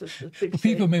 John. It's a big state.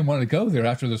 People may want to go there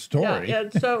after the story. Yeah,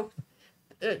 and so,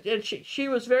 and she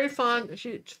was very fond.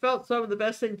 She felt some of the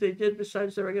best things they did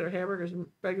besides the regular hamburgers and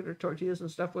regular tortillas and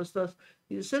stuff was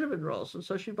these cinnamon rolls, and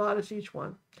so she bought us each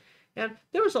one. And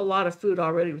there was a lot of food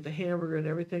already with the hamburger and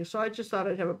everything, so I just thought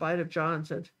I'd have a bite of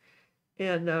John's,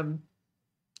 and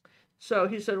so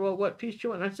he said, well, what piece do you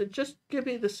want? I said, just give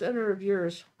me the center of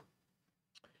yours.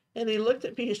 And he looked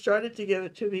at me, he started to give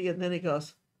it to me, and then he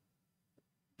goes,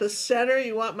 the center?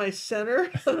 You want my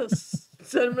center?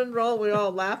 Cinnamon roll? We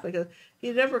all laughed because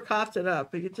he never coughed it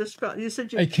up. He just felt, you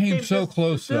said you it came so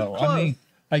close, though. Close. I mean,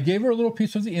 I gave her a little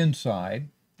piece of the inside,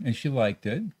 and she liked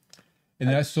it. And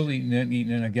then I still eating it,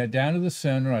 and I get down to the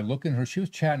center. I look at her. She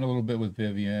was chatting a little bit with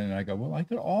Vivian, and I go, well, I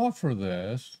could offer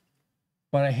this,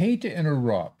 but I hate to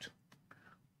interrupt.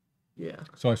 Yeah.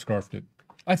 So I scarfed it.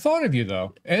 I thought of you,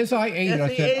 though. As I ate it,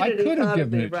 I said, I could have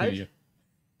given it to you.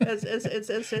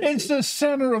 It's the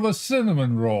center of a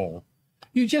cinnamon roll.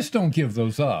 You just don't give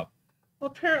those up. Well,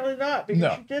 apparently not,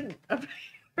 because you didn't.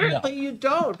 Apparently you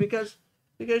don't, because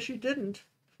you didn't.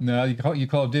 No, you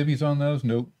call dibbies on those?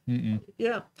 Nope. Mm-mm.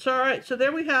 Yeah. So, all right. So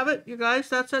there we have it, you guys.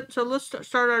 That's it. So let's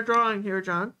start our drawing here,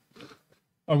 John.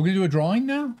 Are we going to do a drawing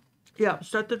now? Yeah,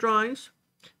 start the drawings.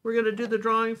 We're going to do the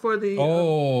drawing for the...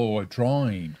 a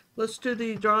drawing. Let's do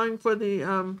the drawing for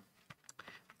the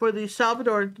new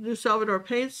Salvador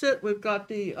paint set. We've got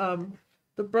the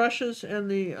brushes and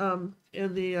the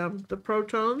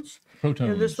Protones.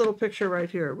 And this little picture right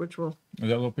here, which will... Is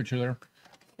that little picture there?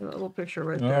 A little picture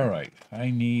right there. All right. I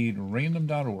need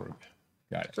random.org.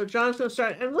 Got it. So John's going to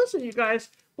start. And listen, you guys,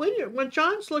 when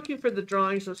John's looking for the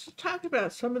drawings, let's talk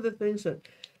about some of the things that,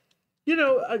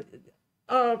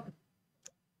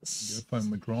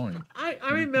 find my drawing. I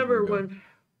remember when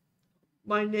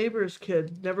my neighbor's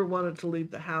kid never wanted to leave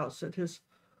the house, and his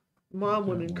mom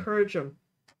would encourage him.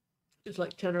 He's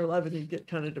like 10 or 11. He'd get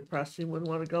kind of depressed. He wouldn't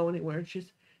want to go anywhere. And he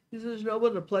says, there's no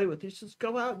one to play with. He says,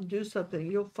 go out and do something.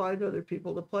 You'll find other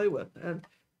people to play with. And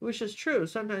which is true.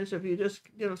 Sometimes if you just,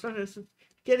 sometimes it's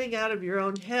getting out of your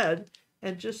own head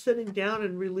and just sitting down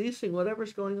and releasing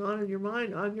whatever's going on in your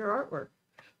mind on your artwork.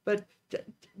 But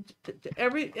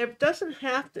it doesn't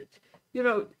have to,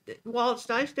 while it's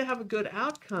nice to have a good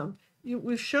outcome,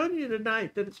 we've shown you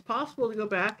tonight that it's possible to go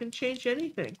back and change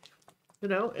anything.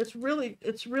 It's really,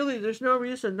 there's no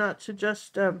reason not to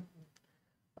just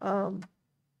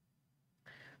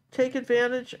take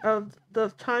advantage of the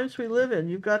times we live in.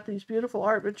 You've got these beautiful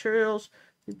art materials.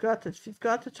 You've got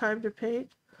the time to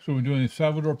paint. So we're doing the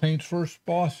Salvador paints first,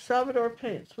 boss? Salvador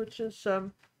paints, which is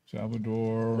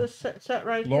Salvador. This set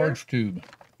right large here.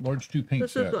 Large tube paint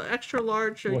this set. This is the extra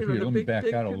large, well, here,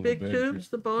 the big tubes,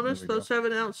 the bonus, those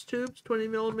 7-ounce tubes, 20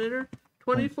 millimeter,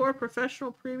 24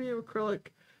 professional premium acrylic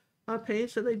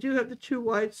paints. And they do have the 2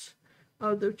 whites,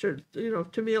 which are,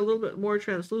 to me a little bit more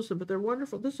translucent, but they're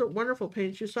wonderful. This is a wonderful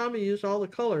paint. You saw me use all the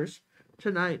colors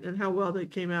tonight and how well they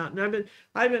came out. And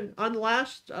I've been on the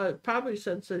last, probably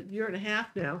since a year and a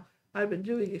half now, I've been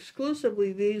doing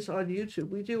exclusively these on YouTube.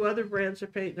 We do other brands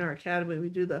of paint in our academy. We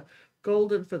do the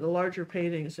golden for the larger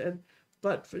paintings,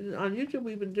 but on YouTube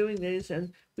we've been doing these,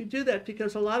 and we do that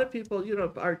because a lot of people,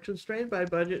 are constrained by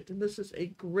budget, and this is a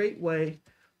great way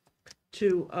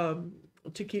to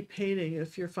to keep painting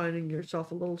if you're finding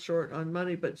yourself a little short on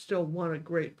money, but still want a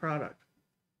great product.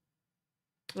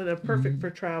 And they're perfect for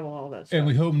travel, all that stuff. And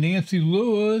we hope Nancy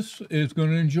Lewis is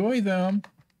going to enjoy them.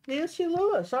 Nancy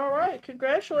Lewis. All right.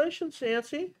 Congratulations,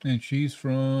 Nancy. And she's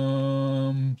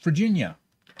from Virginia.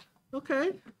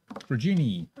 Okay.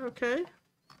 Virginia. Okay.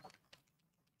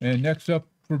 And next up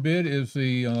for bid is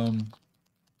the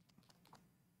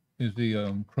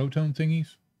Crotone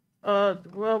thingies.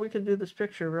 Well, we can do this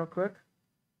picture real quick.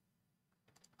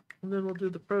 And then we'll do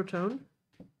the Protone.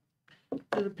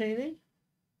 Do the painting.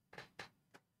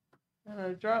 And I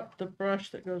dropped the brush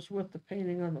that goes with the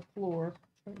painting on the floor.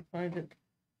 Try to find it.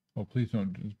 Oh, please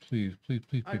don't. Please pick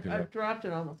it up. I dropped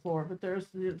it on the floor, but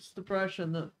it's the brush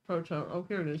and the Protone. Oh,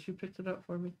 here it is. You picked it up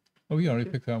for me. Oh, yeah, I already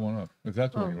picked that one up. If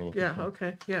that's what you're looking yeah, for.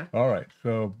 okay, yeah. All right,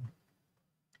 so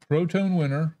Protone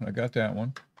winner, I got that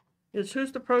one.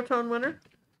 Who's the Protone winner?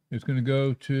 It's going to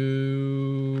go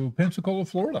to Pensacola,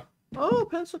 Florida. Oh,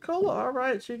 Pensacola. All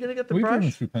right. So you're gonna get the We've brush.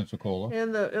 driven through Pensacola.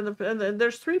 And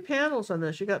there's 3 panels on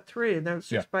this. You got 3, and they're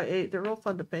 6 by 8. They're real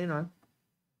fun to paint on.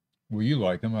 Well, you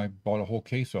like them. I bought a whole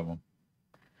case of them.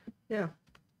 Yeah.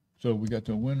 So we got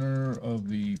the winner of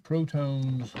the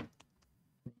Protones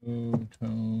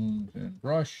and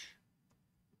brush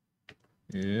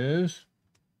is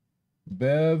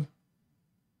Bev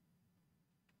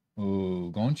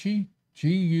Guanci.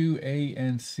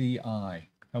 Guanci.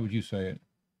 How would you say it?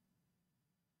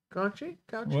 Guanci?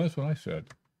 Well, that's what I said.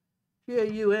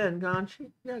 G-A-U-N,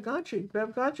 Guanci. Yeah, Guanci.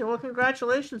 Bev Guanci. Well,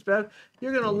 congratulations, Bev.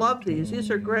 You're going to love these.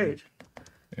 These are great.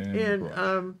 And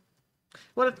I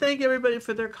want to thank everybody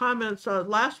for their comments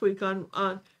last week on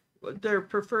their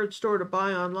preferred store to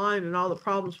buy online and all the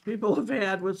problems people have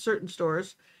had with certain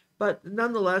stores. But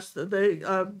nonetheless,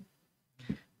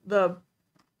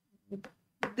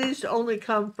 these only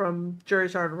come from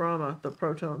Jerry's Artorama, the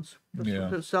Protones,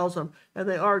 who sells them, and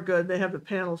they are good. They have the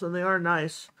panels, and they are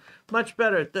nice, much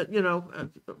better.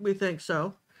 We think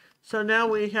so. So now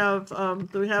we have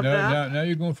that. Now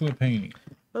you're going for the painting.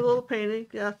 A little painting,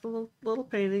 yeah, the little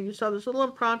painting. You saw this little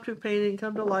impromptu painting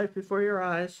come to life before your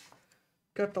eyes.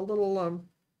 Got the little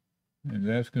And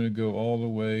that's going to go all the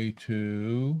way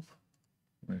to.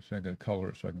 Wait a second, I got to color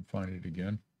it so I can find it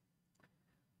again.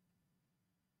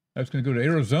 That's going to go to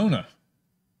Arizona.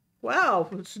 Wow,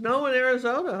 snow in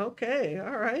Arizona. Okay,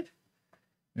 all right.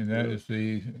 And that is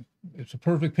it's a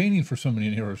perfect painting for somebody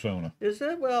in Arizona. Is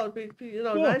it? Well, it'd be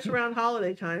nice around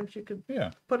holiday times. You could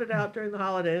put it out during the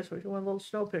holidays. If you want a little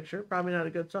snow picture, probably not a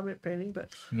good summer painting,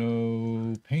 but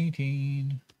snow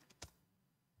painting.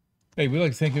 Hey, we'd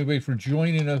like to thank everybody for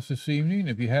joining us this evening.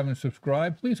 If you haven't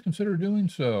subscribed, please consider doing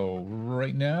so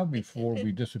right now before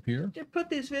we disappear. Put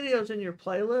these videos in your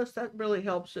playlist. That really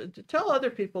helps. Tell other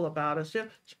people about us.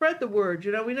 Spread the word.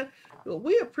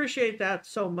 We appreciate that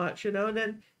so much. And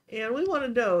we want to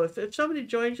know if somebody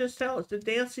joins us, tell us. Did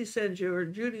Nancy send you, or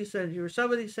Judy send you, or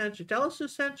somebody sent you? Tell us who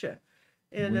sent you.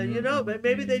 And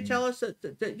maybe they tell us that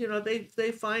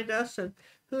they find us, and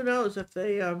who knows if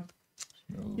they.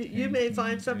 You may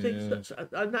find something,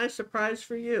 a nice surprise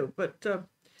for you. But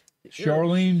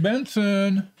Charlene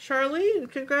Benson. Charlene,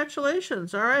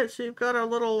 congratulations. All right, so you've got our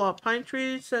little pine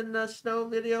trees and snow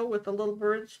video with the little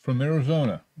birds. From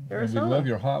Arizona. And we love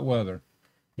your hot weather.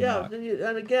 Yeah,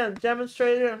 and again,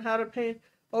 demonstrated on how to paint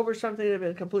over something that had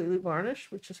been completely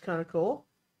varnished, which is kind of cool.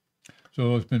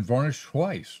 So it's been varnished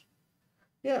twice.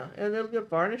 Yeah, and it'll get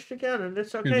varnished again, and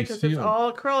it's okay because it's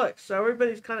all acrylic, so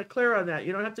everybody's kind of clear on that.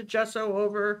 You don't have to gesso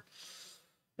over,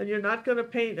 and you're not going to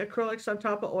paint acrylics on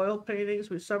top of oil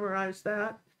paintings. We summarized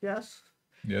that, yes?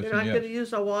 Yes, you're not going to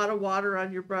use a lot of water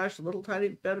on your brush, a little tiny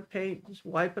bit of paint, just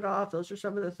wipe it off. Those are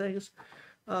some of the things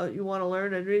you want to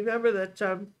learn, and remember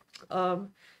that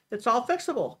it's all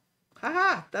fixable.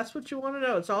 Ha-ha, that's what you want to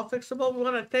know. It's all fixable. We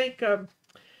want to thank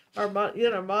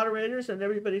our moderators and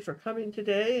everybody for coming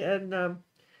today, and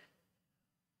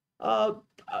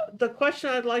the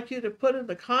question I'd like you to put in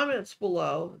the comments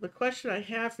below, the question I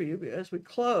have for you as we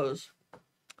close,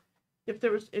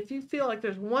 if you feel like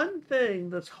there's one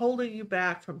thing that's holding you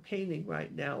back from painting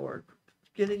right now or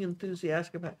getting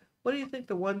enthusiastic about, what do you think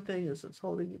the one thing is that's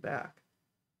holding you back?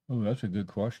 Oh, that's a good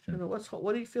question.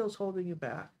 What do you feel is holding you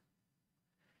back?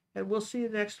 And we'll see you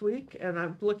next week, and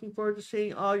I'm looking forward to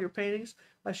seeing all your paintings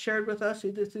shared with us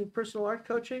either through personal art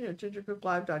coaching at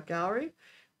gingercooklive.gallery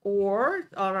or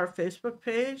on our Facebook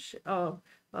page,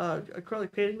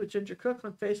 Acrylic Painting with Ginger Cook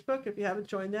on Facebook. If you haven't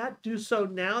joined that, do so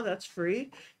now. That's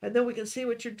free. And then we can see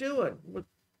what you're doing. We're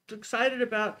excited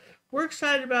about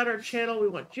our channel. We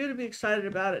want you to be excited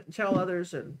about it and tell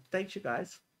others. And thanks, you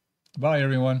guys. Bye,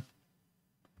 everyone.